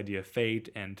 you know, this idea of fate,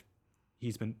 and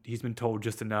he's been told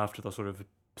just enough to sort of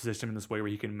position him in this way where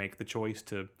he can make the choice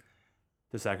to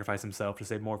sacrifice himself to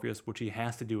save Morpheus, which he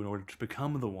has to do in order to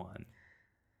become the one.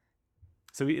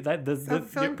 So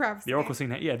Self-fulfilling prophecy. the Oracle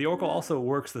scene, yeah, the Oracle also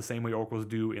works the same way Oracles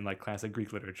do in like classic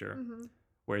Greek literature, Mm-hmm.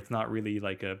 where it's not really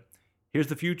like a here's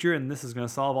the future and this is going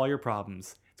to solve all your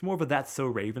problems. It's more of a That's So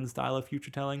Raven style of future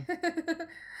telling.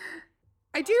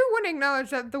 I do want to acknowledge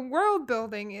that the world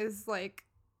building is like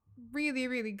really,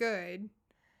 really good.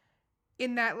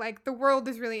 In that, like, the world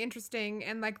is really interesting,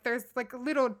 and like there's like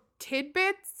little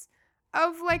tidbits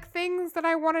of like things that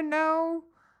I want to know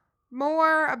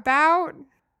more about.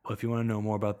 Well, if you want to know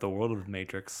more about the world of the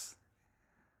Matrix,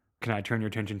 can I turn your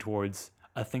attention towards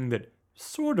a thing that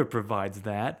sort of provides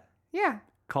that, Yeah,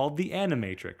 called The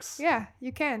Animatrix? yeah,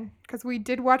 you can, because we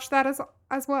did watch that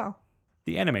as well.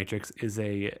 The Animatrix is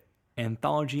a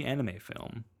anthology anime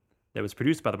film that was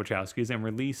produced by the Wachowskis and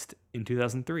released in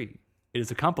 2003. It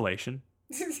is a compilation.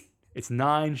 It's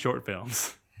 9 short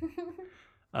films.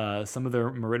 Some of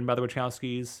them are written by the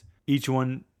Wachowskis. Each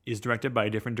one is directed by a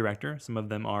different director. Some of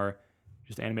them are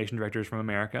just animation directors from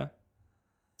America.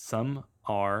 Some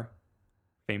are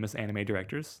famous anime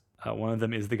directors. One of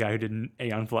them is the guy who did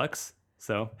Aeon Flux.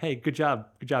 So, hey, good job,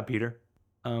 Peter.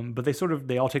 But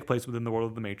they all take place within the world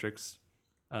of the Matrix.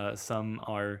 Some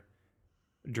are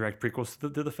direct prequels to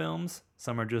the films.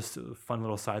 Some are just fun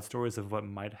little side stories of what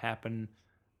might happen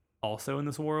also in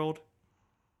this world.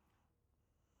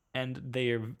 And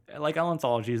they are, like all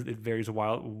anthologies, it varies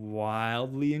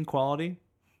wildly in quality.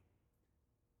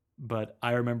 But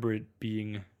I remember it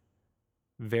being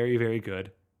very, very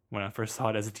good when I first saw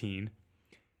it as a teen.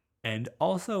 And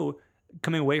also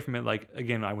coming away from it, like,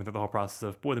 again, I went through the whole process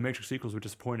of, boy, the Matrix sequels were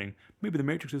disappointing. Maybe the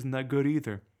Matrix isn't that good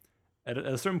either. At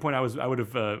a certain point, I would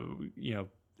have,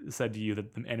 said to you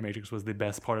that the Animatrix was the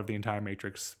best part of the entire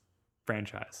Matrix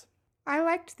franchise. I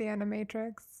liked the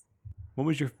Animatrix. What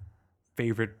was your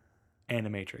favorite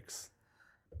Animatrix?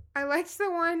 I liked the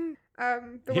one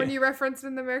one you referenced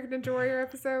in the American Ninja Warrior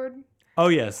episode. Oh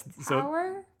yes,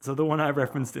 Power? so the one I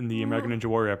referenced in the American Ninja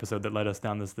Warrior episode that led us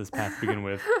down this path to begin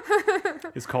with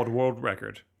is called World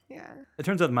Record. Yeah. It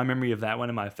turns out my memory of that one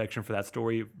and my affection for that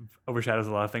story overshadows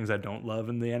a lot of things I don't love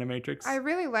in the Animatrix. I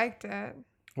really liked it.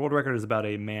 World Record is about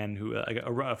a man who,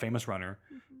 a famous runner,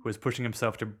 who is pushing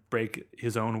himself to break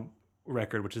his own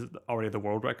record, which is already the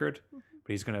world record, but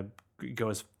he's going to go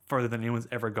as further than anyone's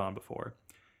ever gone before.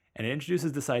 And it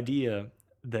introduces this idea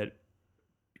that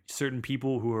certain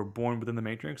people who are born within the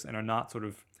Matrix and are not sort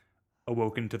of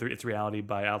awoken to its reality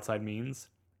by outside means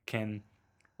can,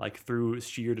 like through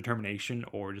sheer determination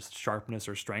or just sharpness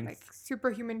or strength, Like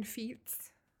superhuman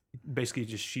feats. basically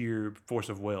just sheer force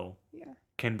of will, Yeah.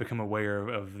 can become aware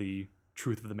of the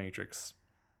truth of the Matrix.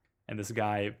 And this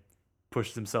guy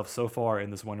pushes himself so far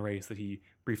in this one race that he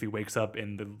briefly wakes up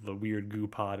in the weird goo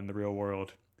pod in the real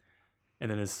world, and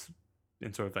then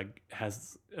sort of like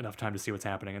has enough time to see what's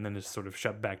happening, and then is sort of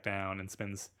shut back down and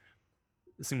spends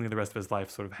seemingly the rest of his life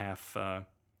sort of half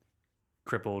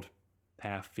crippled,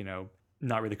 half,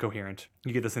 not really coherent.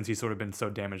 You get the sense he's sort of been so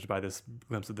damaged by this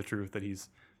glimpse of the truth that he's,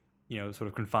 sort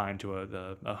of confined to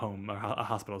a home, a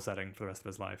hospital setting for the rest of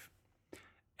his life.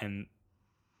 And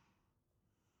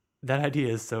that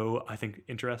idea is so, I think,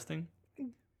 interesting.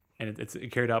 And it's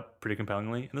carried out pretty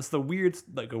compellingly. And this is a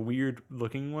weird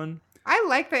looking one. I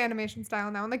like the animation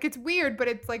style now. Like, it's weird, but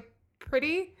it's like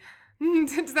pretty.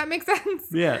 Does that make sense?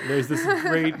 Yeah, there's this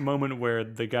great moment where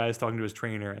the guy is talking to his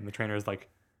trainer, and the trainer is like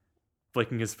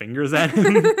flicking his fingers at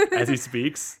him as he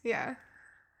speaks. Yeah.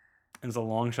 And there's a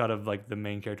long shot of like the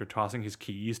main character tossing his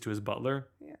keys to his butler.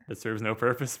 Yeah. That serves no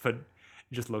purpose, but it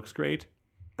just looks great.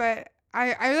 But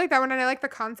I really like that one, and I like the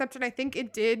concept, and I think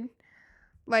it did,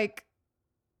 like,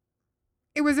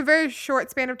 it was a very short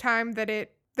span of time that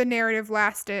the narrative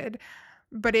lasted,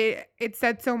 but it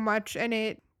said so much, and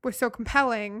it was so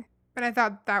compelling, and I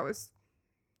thought that was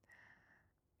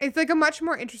it's like a much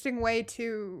more interesting way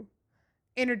to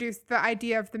introduce the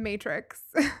idea of the Matrix,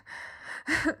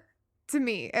 to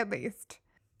me at least.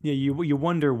 Yeah, you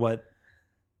wonder what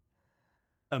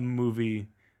a movie,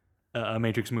 a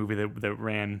Matrix movie that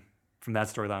ran from that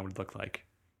storyline would look like.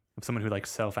 Of someone who like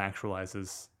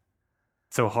self-actualizes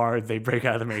so hard they break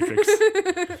out of the Matrix.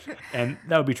 And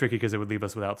that would be tricky because it would leave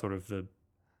us without sort of the,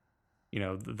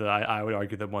 I would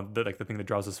argue that the thing that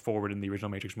draws us forward in the original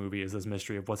Matrix movie is this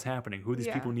mystery of what's happening, who these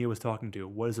Yeah. people Neo was talking to,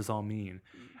 what does this all mean?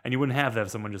 And you wouldn't have that if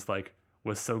someone just like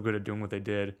was so good at doing what they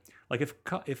did. Like if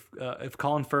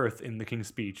Colin Firth in The King's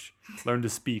Speech learned to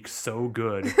speak so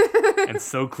good and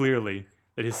so clearly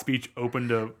that his speech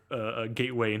opened a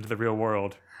gateway into the real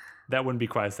world, that wouldn't be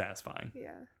quite as satisfying.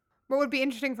 Yeah. What would be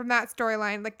interesting from that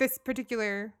storyline, like this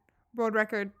particular world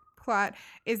record plot,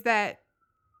 is that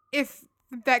if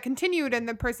that continued and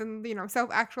the person,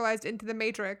 self-actualized into the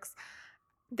Matrix,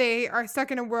 they are stuck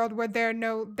in a world where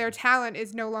their talent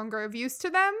is no longer of use to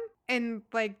them. And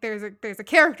like there's a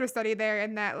character study there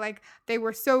in that like they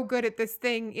were so good at this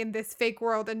thing in this fake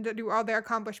world, and do all their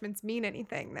accomplishments mean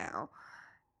anything now?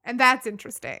 And that's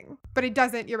interesting. But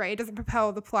you're right, it doesn't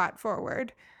propel the plot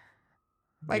forward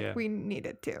like Yeah. we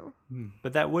needed to.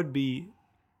 But that would be,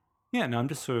 yeah, no, I'm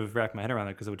just sort of wrapping my head around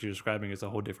that because what you're describing is a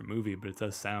whole different movie, but it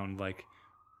does sound like,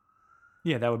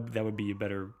 yeah, that would be a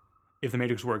better, if The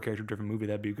Matrix were a character-driven movie,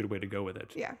 that'd be a good way to go with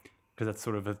it. Yeah. Because that's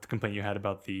sort of a complaint you had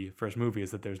about the first movie,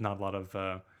 is that there's not a lot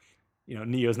of,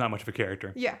 Neo's not much of a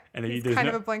character. Yeah. And He's there's kind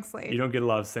of a blank slate. You don't get a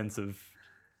lot of sense of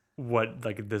what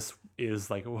like this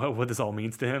is, like what this all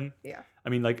means to him. Yeah. I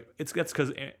mean, like that's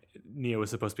because Neo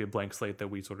is supposed to be a blank slate that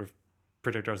we sort of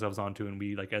project ourselves onto, and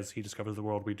we like as he discovers the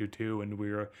world, we do too, and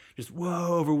we're just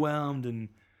overwhelmed. And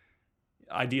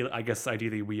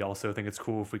ideally, we also think it's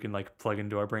cool if we can like plug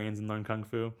into our brains and learn kung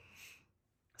fu.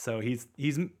 So he's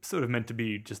sort of meant to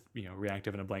be just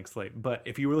reactive and a blank slate. But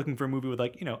if you were looking for a movie with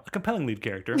like a compelling lead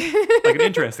character, like an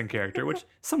interesting character, which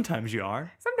sometimes you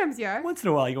are, Sometimes you are. once in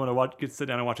a while you want to sit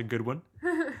down and watch a good one.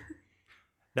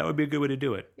 That would be a good way to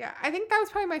do it. Yeah, I think that was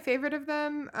probably my favorite of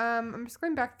them. I'm just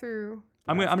going back through.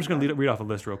 I'm just going to read off a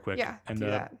list real quick. Yeah, And do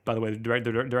that. by the way, the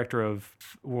director of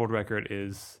World Record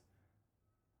is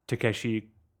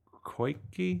Takeshi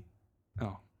Koike.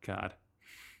 Oh God,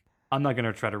 I'm not going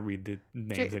to try to read the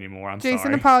names anymore. I'm Jason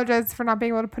sorry. apologizes for not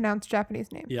being able to pronounce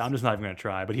Japanese names. Yeah, I'm just not even going to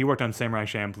try. But he worked on Samurai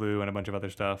Champloo and a bunch of other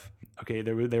stuff. Okay,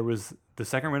 there was the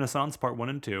Second Renaissance Part 1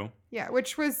 and 2, Yeah,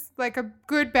 which was like a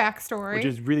good backstory. which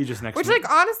is really just next. Which, like,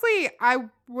 honestly, I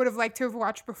would have liked to have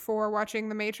watched before watching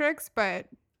The Matrix, but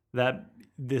that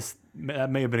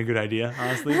may have been a good idea,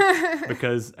 honestly,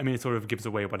 because I mean it sort of gives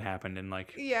away what happened and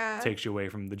like yeah, takes you away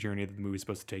from the journey that the movie's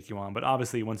supposed to take you on. But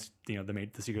obviously, once the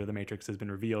secret of the Matrix has been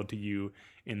revealed to you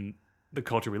in the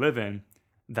culture we live in,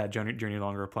 that journey no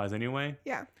longer applies anyway.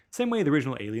 yeah, Same way the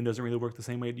original Alien doesn't really work the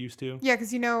same way it used to. yeah,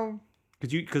 because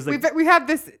Because like we've had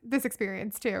this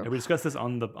experience too. we discussed this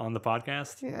on the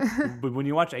podcast. Yeah, But when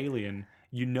you watch Alien,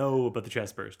 you know about the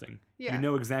chest bursting. Yeah. You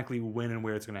know exactly when and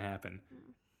where it's going to happen.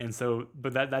 And so,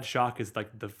 but that shock is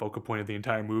like the focal point of the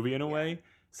entire movie in a way.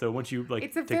 So once you like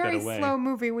it's a take that very away, slow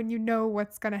movie when you know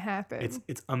what's gonna happen.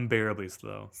 it's unbearably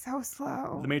slow. so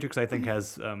slow. The Matrix, I think,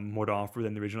 has more to offer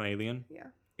than the original Alien. Yeah,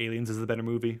 Aliens is the better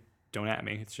movie. Don't at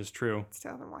me. It's just true.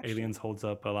 still haven't watched Aliens holds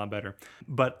up a lot better.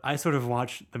 But I sort of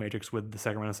watched The Matrix with the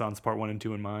Second Renaissance Part 1 and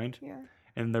 2 in mind. it. Yeah,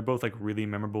 And they're both like really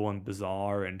memorable and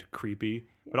bizarre and creepy,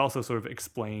 but also sort of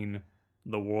explain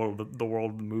the world of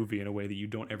the movie in a way that you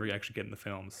don't ever actually get in the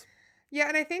films. yeah,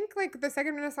 and I think like the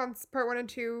Second Renaissance Part 1 and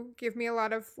 2 give me a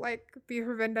lot of like V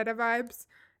for Vendetta vibes,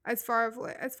 as far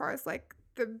as like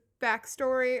the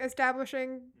backstory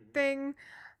establishing thing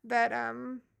that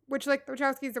which like the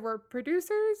Wachowskis were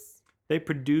producers. They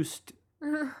produced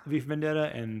V for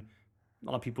Vendetta, and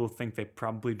a lot of people think they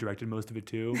probably directed most of it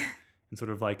too, in sort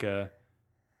of like a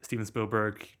Steven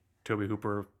Spielberg, Tobe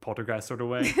Hooper, Poltergeist sort of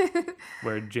way,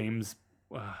 where James,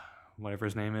 whatever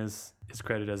his name is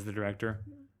credited as the director,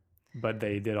 but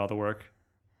they did all the work.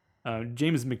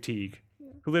 James McTeague,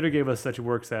 who later gave us such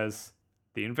works as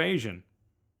The Invasion,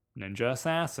 Ninja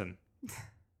Assassin,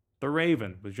 The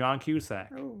Raven with John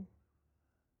Cusack, Oh,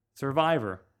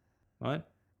 Survivor. What?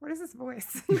 what is this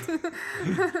voice?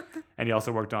 And he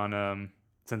also worked on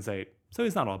Sense8, so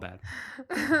he's not all bad.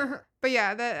 But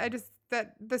yeah,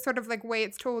 that the sort of like way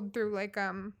it's told through like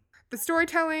the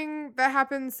storytelling that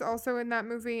happens also in that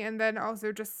movie, and then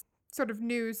also just sort of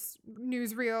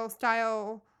newsreel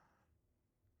style,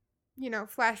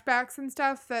 flashbacks and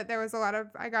stuff, that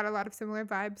I got a lot of similar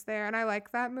vibes there, and I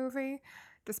like that movie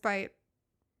despite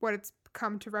what it's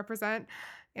come to represent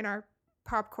in our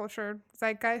pop culture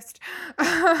zeitgeist.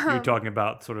 You're talking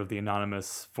about sort of the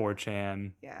anonymous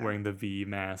 4chan Yeah. wearing the V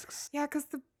masks. Yeah, because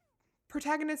the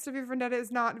protagonist of V for Vendetta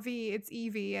is not V, it's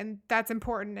Evie, and that's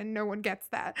important, and no one gets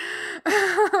that.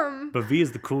 But V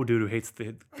is the cool dude who hates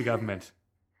the government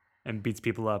and beats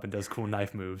people up and does cool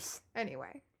knife moves.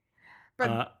 Anyway.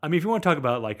 But I mean, if you want to talk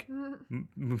about like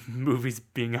movies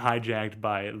being hijacked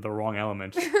by the wrong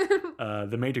element,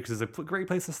 The Matrix is a great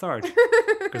place to start.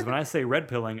 Because when I say red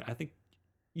pilling, I think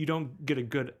you don't get a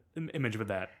good image with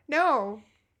that. No,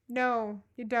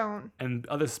 you don't. And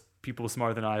other people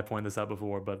smarter than I have pointed this out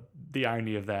before, but the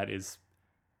irony of that is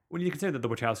when you consider that the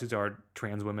Wachowskis are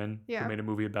trans women Yeah. who made a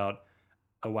movie about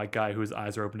a white guy whose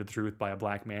eyes are open to the truth by a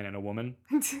black man and a woman.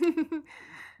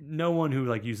 No one who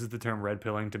like uses the term red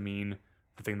pilling to mean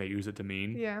the thing they use it to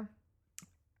mean Yeah.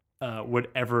 would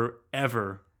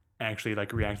ever actually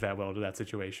like react that well to that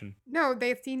situation. No,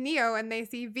 they see Neo and they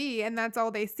see V, and that's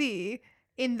all they see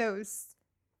in those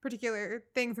particular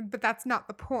things, but that's not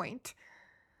the point.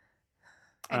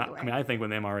 Anyway. I mean, I think when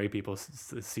the MRA people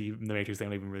see the Matrix, they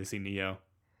don't even really see Neo.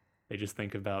 They just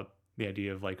think about the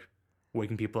idea of like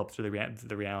waking people up to the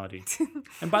reality.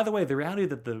 And by the way, the reality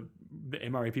that the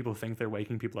MRA people think they're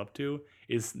waking people up to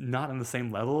is not on the same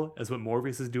level as what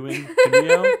Morpheus is doing to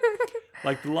Neo.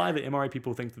 Like the lie that MRA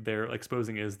people think that they're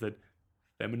exposing is that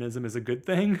feminism is a good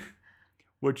thing,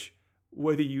 which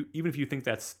even if you think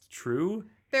that's true,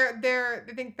 they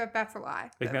think that that's a lie.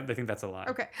 they think that's a lie.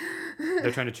 Okay.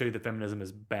 They're trying to show you that feminism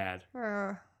is bad.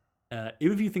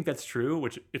 Even if you think that's true,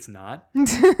 which it's not,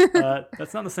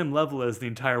 that's not on the same level as the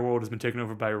entire world has been taken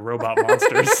over by robot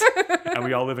monsters and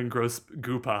we all live in gross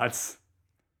goo pods.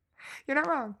 You're not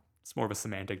wrong. It's more of a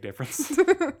semantic difference.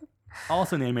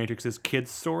 Also in the Animatrix is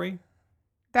Kid's Story.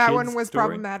 That Kid's one was Story,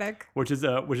 problematic. which is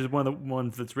one of the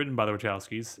ones that's written by the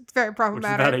Wachowskis. It's very Which is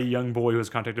problematic. about a young boy who was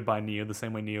contacted by Neo the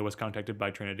same way Neo was contacted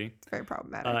by Trinity. It's very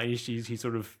problematic. He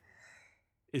sort of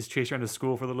is chased around to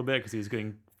school for a little bit because he was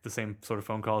getting the same sort of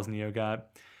phone calls Neo got.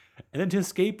 And then to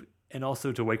escape and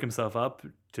also to wake himself up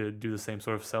to do the same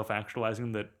sort of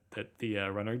self-actualizing that the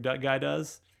runner guy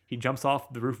does, he jumps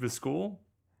off the roof of his school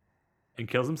and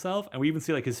kills himself. And we even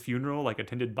see like his funeral like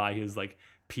attended by his like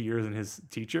peers and his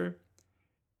teacher.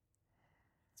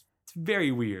 It's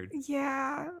very weird.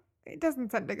 Yeah, it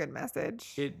doesn't send a good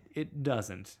message. It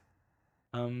doesn't.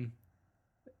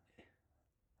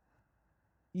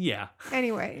 Yeah.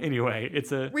 Anyway,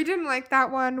 it's a we didn't like that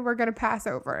one. We're gonna pass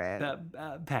over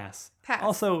it. pass. Pass.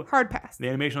 Also, Hard pass. the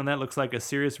animation on that looks like a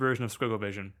serious version of Squiggle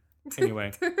Vision.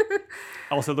 Anyway,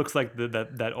 also looks like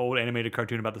that old animated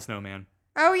cartoon about the snowman.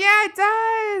 Oh yeah, it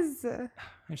does.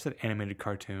 I just said animated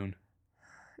cartoon.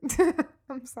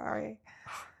 I'm sorry.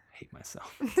 I hate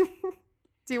myself.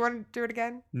 Do you want to do it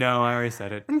again? No, I already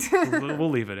said it. We'll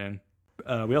leave it in.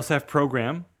 We also have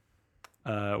Program,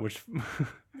 which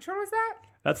Which one was that?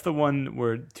 that's the one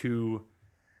where two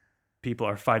people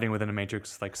are fighting within a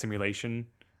Matrix like simulation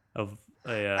of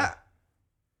a.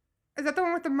 Is that the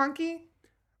one with the monkey?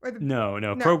 Or the...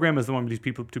 No. Program is the one with these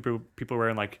two people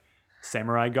wearing like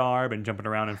samurai garb and jumping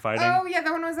around and fighting. Oh yeah,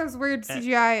 that one was those weird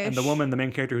CGI-ish. And the woman, the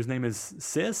main character, whose name is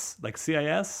Cis, like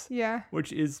CIS. Yeah.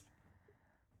 Which is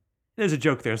there's a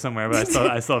joke there somewhere, but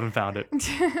I still haven't found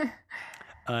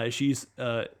it. She's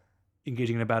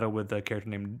engaging in a battle with a character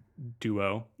named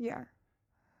Duo. Yeah.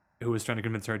 Who was trying to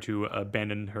convince her to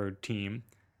abandon her team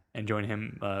and join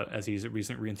him as he's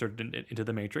recently reinserted into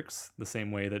the Matrix, the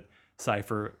same way that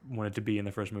Cypher wanted to be in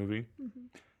the first movie.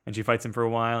 Mm-hmm. And she fights him for a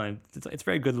while, and it's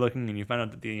very good looking. And you find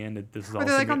out at the end that this is all.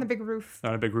 They're like on the big roof.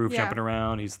 On a big roof, jumping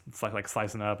around. He's like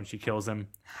slicing up, and she kills him.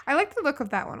 I like the look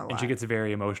of that one a lot. And she gets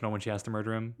very emotional when she has to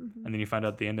murder him. Mm-hmm. And then you find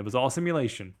out at the end it was all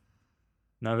simulation.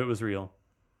 None of it was real.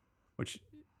 Which,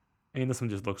 I mean, this one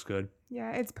just looks good.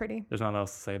 Yeah, it's pretty. There's not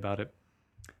else to say about it.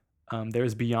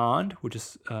 There's Beyond, which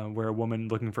is where a woman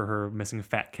looking for her missing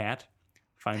fat cat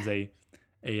finds a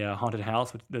haunted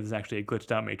house that is actually a glitched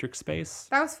out Matrix space.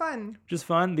 That was fun. Which is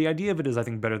fun. The idea of it is, I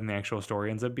think, better than the actual story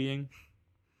ends up being.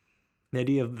 The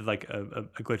idea of like a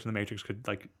glitch in the Matrix could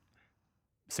like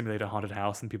simulate a haunted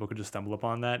house and people could just stumble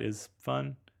upon that is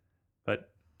fun, but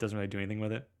doesn't really do anything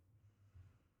with it.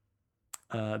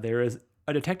 There is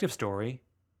a detective story,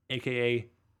 aka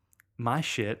My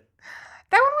Shit.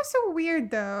 That one was so weird,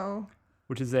 though.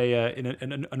 Which is a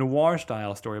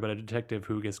noir-style story about a detective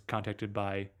who is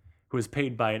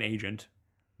paid by an agent,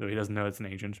 though he doesn't know it's an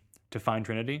agent, to find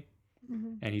Trinity.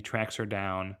 Mm-hmm. And he tracks her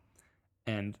down,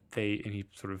 and he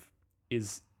sort of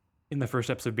is in the first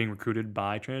episode being recruited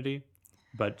by Trinity,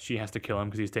 but she has to kill him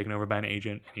because he's taken over by an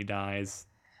agent and he dies.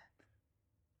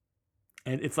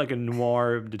 And it's like a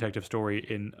noir detective story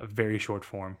in a very short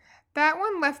form. That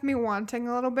one left me wanting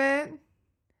a little bit.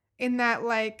 In that,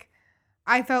 like,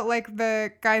 I felt like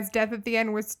the guy's death at the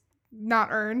end was not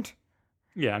earned.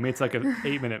 Yeah, I mean, it's like an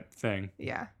 8-minute thing.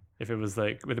 Yeah. If it was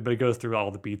like, but it goes through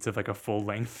all the beats of like a full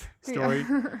length story.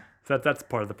 Yeah. So that's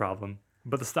part of the problem.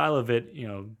 But the style of it,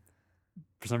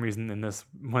 for some reason in this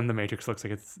one, The Matrix looks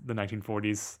like it's the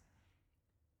 1940s,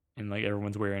 and like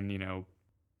everyone's wearing,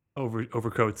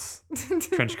 overcoats,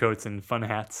 trench coats, and fun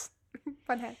hats.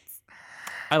 Fun hats.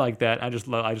 I like that. I just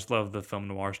love the film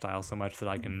noir style so much that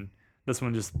I can. This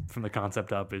one just from the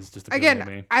concept up is just appealing to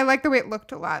me. Again, I like the way it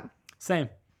looked a lot. Same.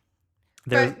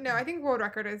 But no, I think World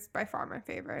Record is by far my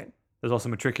favorite. There's also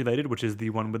Matriculated, which is the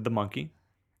one with the monkey.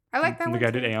 I like that from one. The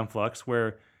guy too. did Aeon Flux,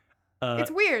 where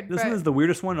It's weird. this but one is the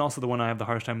weirdest one, and also the one I have the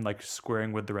hardest time like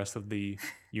squaring with the rest of the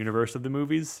universe of the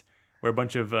movies, where a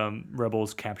bunch of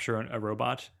rebels capture a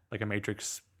robot, like a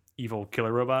Matrix evil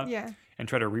killer robot, Yeah. and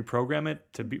try to reprogram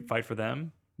it to fight for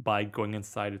them by going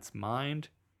inside its mind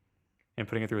and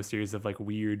putting it through a series of like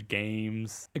weird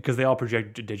games, because they all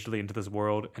project digitally into this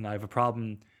world. And I have a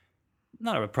problem,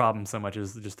 not a problem so much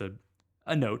as just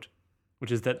a note,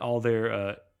 which is that all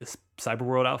their cyber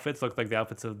world outfits look like the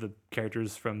outfits of the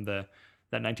characters from that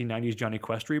 1990s Johnny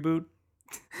Quest reboot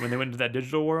when they went into that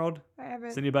digital world. I haven't.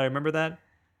 Does anybody remember that?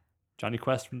 Johnny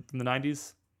Quest from the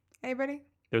 90s? Anybody?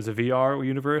 There was a VR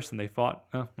universe and they fought.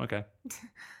 Oh, okay.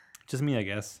 Just me, I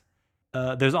guess.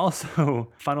 There's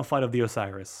also Final Flight of the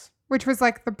Osiris, Which was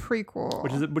like the prequel.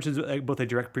 which is both a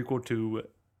direct prequel to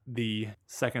the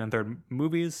second and third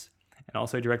movies, and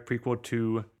also a direct prequel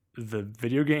to the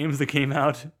video games that came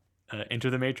out, Enter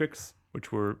the Matrix,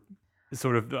 which were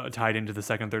sort of tied into the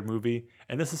second and third movie.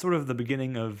 And this is sort of the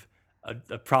beginning of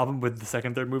a problem with the second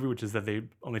and third movie, which is that they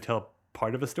only tell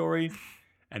part of a story,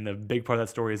 and the big part of that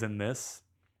story is in this,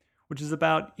 which is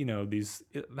about,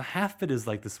 half of it is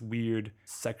like this weird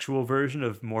sexual version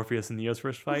of Morpheus and Neo's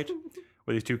first fight,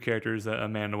 where these two characters, a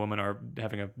man and a woman, are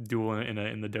having a duel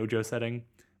in the dojo setting,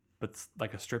 but it's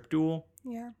like a strip duel,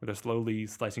 Yeah. where they're slowly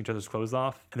slicing each other's clothes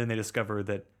off, and then they discover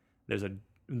that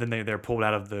they're pulled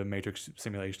out of the Matrix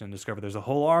simulation and discover there's a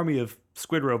whole army of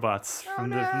squid robots from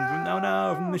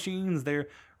the machines. They're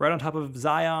right on top of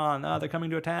Zion. They're coming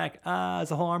to attack.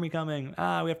 There's a whole army coming.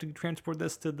 We have to transport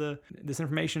this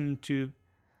information to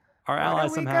our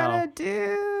allies somehow. What are we gonna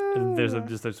do? And there's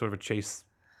just a sort of a chase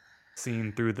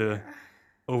scene through the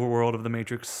overworld of the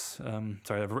Matrix,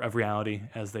 of reality,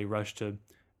 as they rush to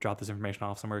drop this information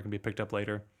off somewhere it can be picked up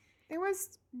later. It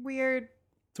was weird.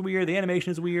 It's weird. The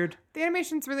animation is weird. The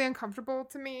animation's really uncomfortable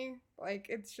to me. Like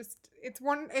it's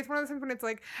one of those things when it's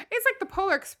like the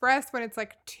Polar Express when it's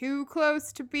like too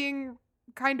close to being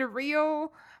kind of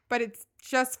real, but it's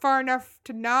just far enough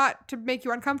to make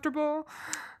you uncomfortable.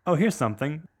 Oh, here's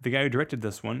something. The guy who directed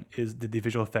this one did the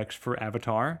visual effects for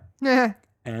Avatar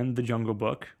and The Jungle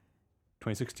Book,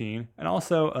 2016, and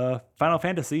also Final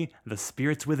Fantasy: The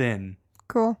Spirits Within.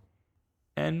 Cool.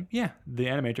 And yeah, the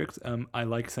Animatrix. I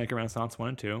like Seneca Renaissance 1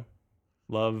 and 2.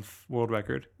 Love World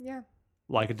Record. Yeah.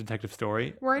 Like a detective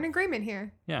story. We're in agreement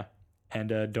here. Yeah. And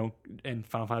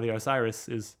Final Fight of the Osiris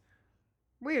is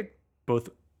Weird. both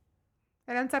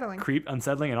And unsettling.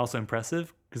 unsettling and also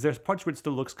impressive, because there's parts where it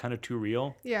still looks kind of too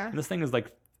real. Yeah. And this thing is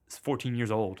like 14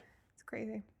 years old. It's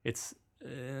crazy. It's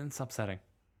upsetting.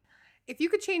 If you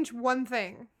could change one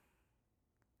thing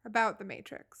about the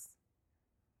Matrix,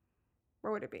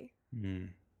 what would it be?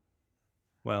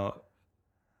 Well,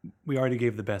 we already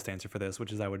gave the best answer for this,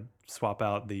 which is I would swap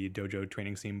out the dojo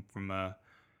training scene from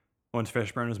Lawrence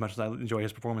Fishburne, as much as I enjoy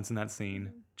his performance in that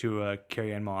scene, to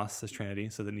Carrie Ann Moss as Trinity,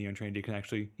 so that Neo and Trinity can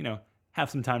actually, have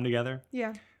some time together.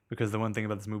 Yeah. Because the one thing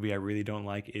about this movie I really don't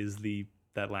like is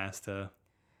that last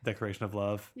declaration of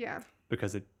love. Yeah.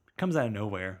 Because it comes out of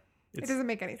nowhere. It doesn't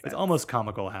make any sense. It's almost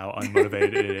comical how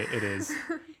unmotivated it is.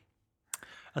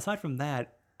 Aside from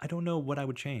that, I don't know what I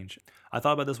would change. I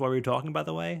thought about this while we were talking, by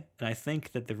the way, and I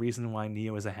think that the reason why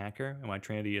Neo is a hacker and why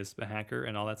Trinity is a hacker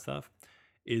and all that stuff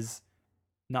is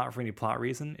not for any plot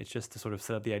reason. It's just to sort of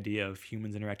set up the idea of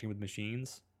humans interacting with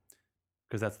machines,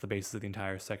 because that's the basis of the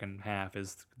entire second half,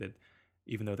 is that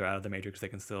even though they're out of the Matrix, they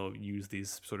can still use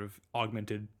these sort of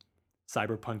augmented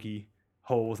cyberpunky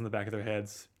holes in the back of their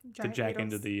heads Giant to jack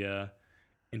needles.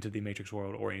 into the Matrix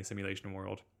world or any simulation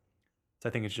world. So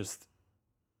I think it's just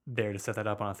there to set that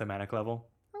up on a thematic level.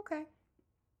 Okay.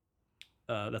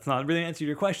 That's not really an answer to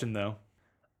your question, though.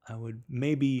 I would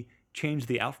maybe change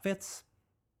the outfits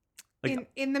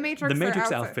Like in the Matrix, the or Matrix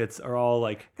outside? outfits are all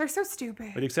like, They're so stupid.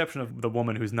 with the exception of the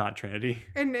woman who's not Trinity.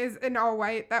 And is in all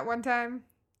white that one time.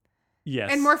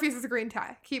 Yes. And Morpheus is a green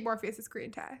tie. Keep Morpheus'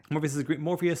 green tie.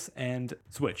 Morpheus and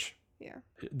Switch. Yeah.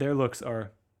 Their looks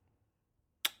are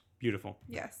beautiful.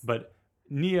 Yes. But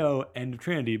Neo and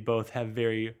Trinity both have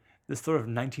this sort of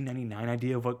 1999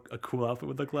 idea of what a cool outfit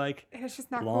would look like. And it's just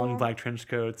not Long cool. black trench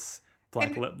coats,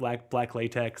 black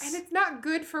latex. And it's not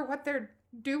good for what they're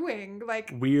doing.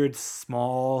 Like, Weird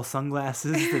small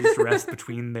sunglasses that just rest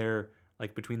between their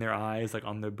eyes, like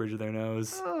on the bridge of their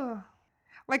nose. ugh.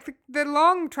 Like the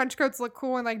long trench coats look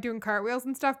cool and like doing cartwheels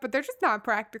and stuff, but they're just not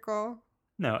practical.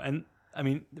 No, and I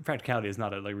mean practicality is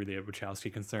not really a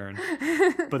Wachowski concern,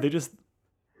 but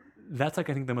that's like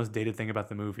I think the most dated thing about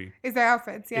the movie Is their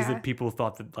outfits, yeah. is that people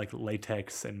thought that like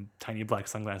latex and tiny black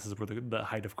sunglasses were the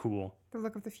height of cool. The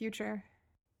look of the future.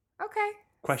 Okay.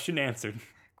 Question answered.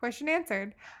 Question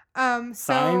answered. Signed,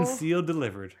 So sealed,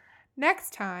 delivered.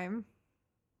 next time,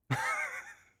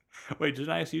 Wait,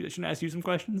 shouldn't I ask you some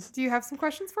questions? do you have some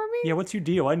questions for me? Yeah, what's your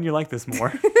deal? Why didn't you like this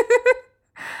more?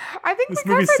 I think This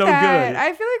we movie's covered so that. good.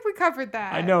 I feel like we covered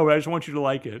that. I know, but I just want you to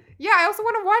like it. Yeah, I also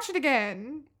want to watch it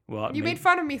again. Well, You made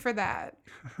fun of me for that.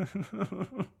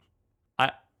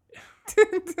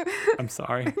 I'm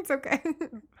sorry. It's okay.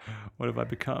 What have I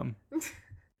become? Do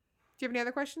you have any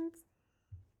other questions?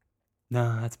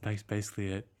 No, that's basically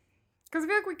it. Because I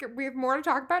feel like we have more to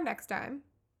talk about next time.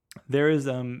 There is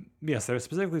there's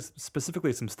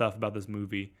specifically some stuff about this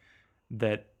movie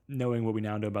that, knowing what we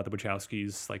now know about the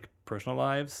Wachowskis' like personal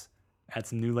lives, adds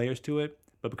some new layers to it.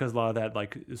 But because a lot of that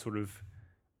like is sort of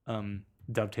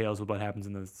dovetails with what happens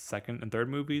in the second and third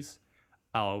movies,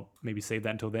 I'll maybe save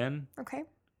that until then. Okay.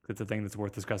 It's a thing that's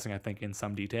worth discussing, I think, in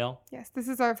some detail. Yes, this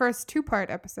is our first 2-part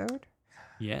episode.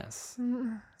 Yes,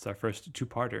 it's our first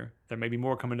two-parter. There may be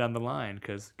more coming down the line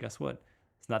because guess what?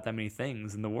 It's not that many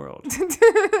things in the world.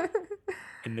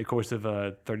 In the course of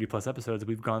 30-plus episodes,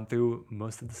 we've gone through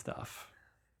most of the stuff.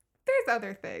 There's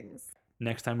other things.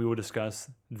 Next time we will discuss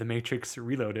The Matrix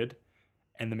Reloaded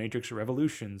and The Matrix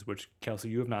Revolutions, which, Kelsey,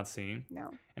 you have not seen.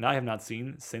 No. And I have not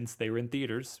seen since they were in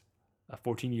theaters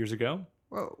 14 years ago.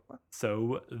 Whoa.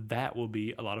 So that will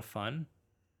be a lot of fun.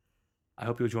 I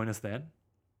hope you'll join us then.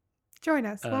 Join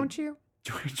us, won't you?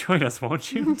 Join us,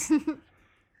 won't you?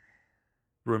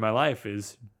 Ruin My Life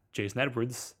is Jason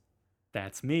Edwards.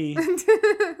 That's me.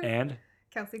 And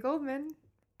Kelsey Goldman.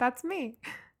 That's me.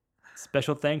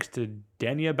 special thanks to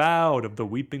Dania Bowd of the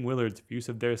Weeping Willards for use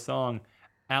of their song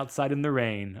Outside in the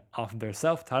Rain off of their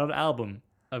self-titled album,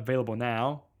 available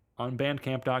now on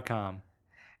bandcamp.com.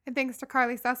 And thanks to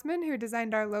Carly Sussman, who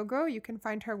designed our logo. You can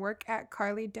find her work at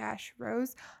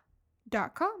carly-rose.com.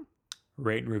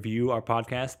 Rate and review our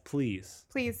podcast, please.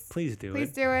 Please. Please do Please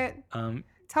it. do it.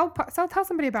 Tell Tell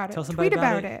somebody about it. somebody Tweet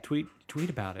about it. Tweet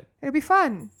about it. It'll be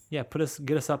fun. Yeah,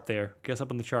 get us up there. Get us up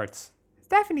on the charts.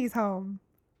 Stephanie's home.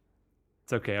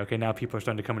 It's okay. Okay, now people are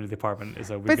starting to come into the apartment.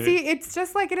 But see, it's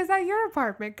just like it is at your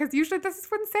apartment, because usually this is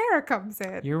when Sarah comes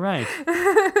in. You're right.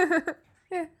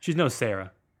 Yeah. She's no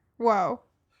Sarah. Whoa.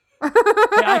 Hey,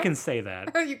 I can say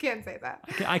that. You can't say that.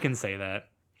 I can say that.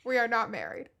 We are not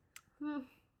married.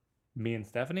 Me and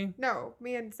Stephanie? No,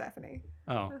 me and Stephanie.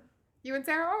 Oh, You and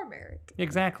Sarah are married.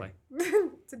 exactly.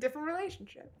 It's a different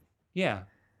relationship. Yeah.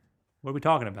 What are we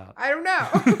talking about? I don't know.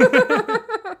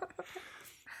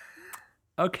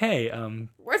 Okay.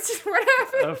 What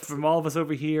happened? From all of us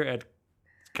over here at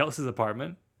Kelsey's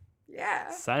apartment,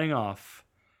 Yeah. signing off.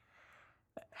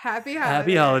 Happy holidays.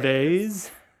 Happy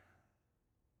holidays.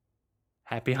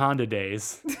 Happy Honda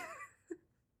days.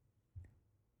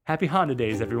 Happy Honda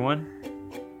days, everyone.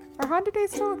 Are Honda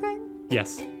days still a thing?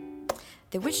 Yes.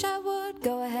 They wish I would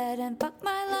go ahead and fuck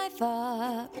my life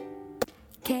up.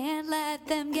 Can't let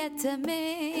them get to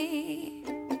me.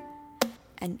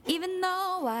 And even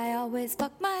though I always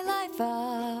fuck my life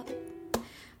up,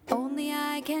 only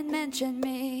I can mention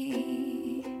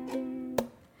me.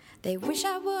 They wish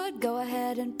I would go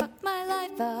ahead and fuck my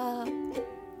life up.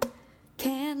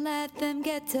 Can't let them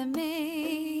get to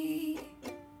me.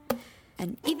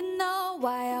 And even though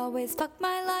I always fuck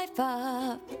my life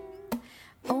up,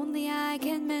 only I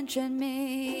can mention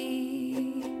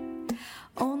me.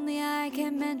 Only I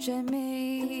can mention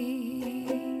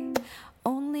me.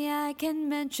 Only I can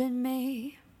mention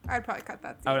me. I'd probably cut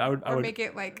that. I would make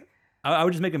it like. I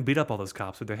would just make them beat up all those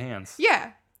cops with their hands.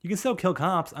 Yeah. You can still kill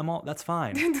cops. That's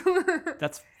fine.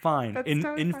 That's fine. That's in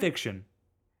totally fine. fiction.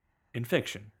 In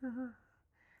fiction.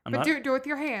 But do it with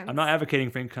your hands. I'm not advocating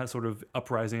for any kind of sort of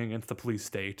uprising against the police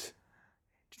state.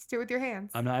 Just do it with your hands.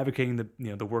 I'm not advocating that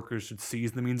the workers should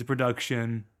seize the means of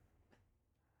production,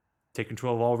 take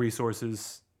control of all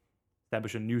resources.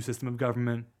 establish a new system of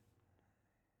government.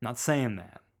 I'm not saying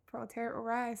that. Proletariat will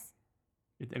rise.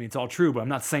 I mean, it's all true, but I'm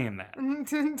not saying that.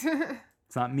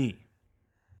 It's not me.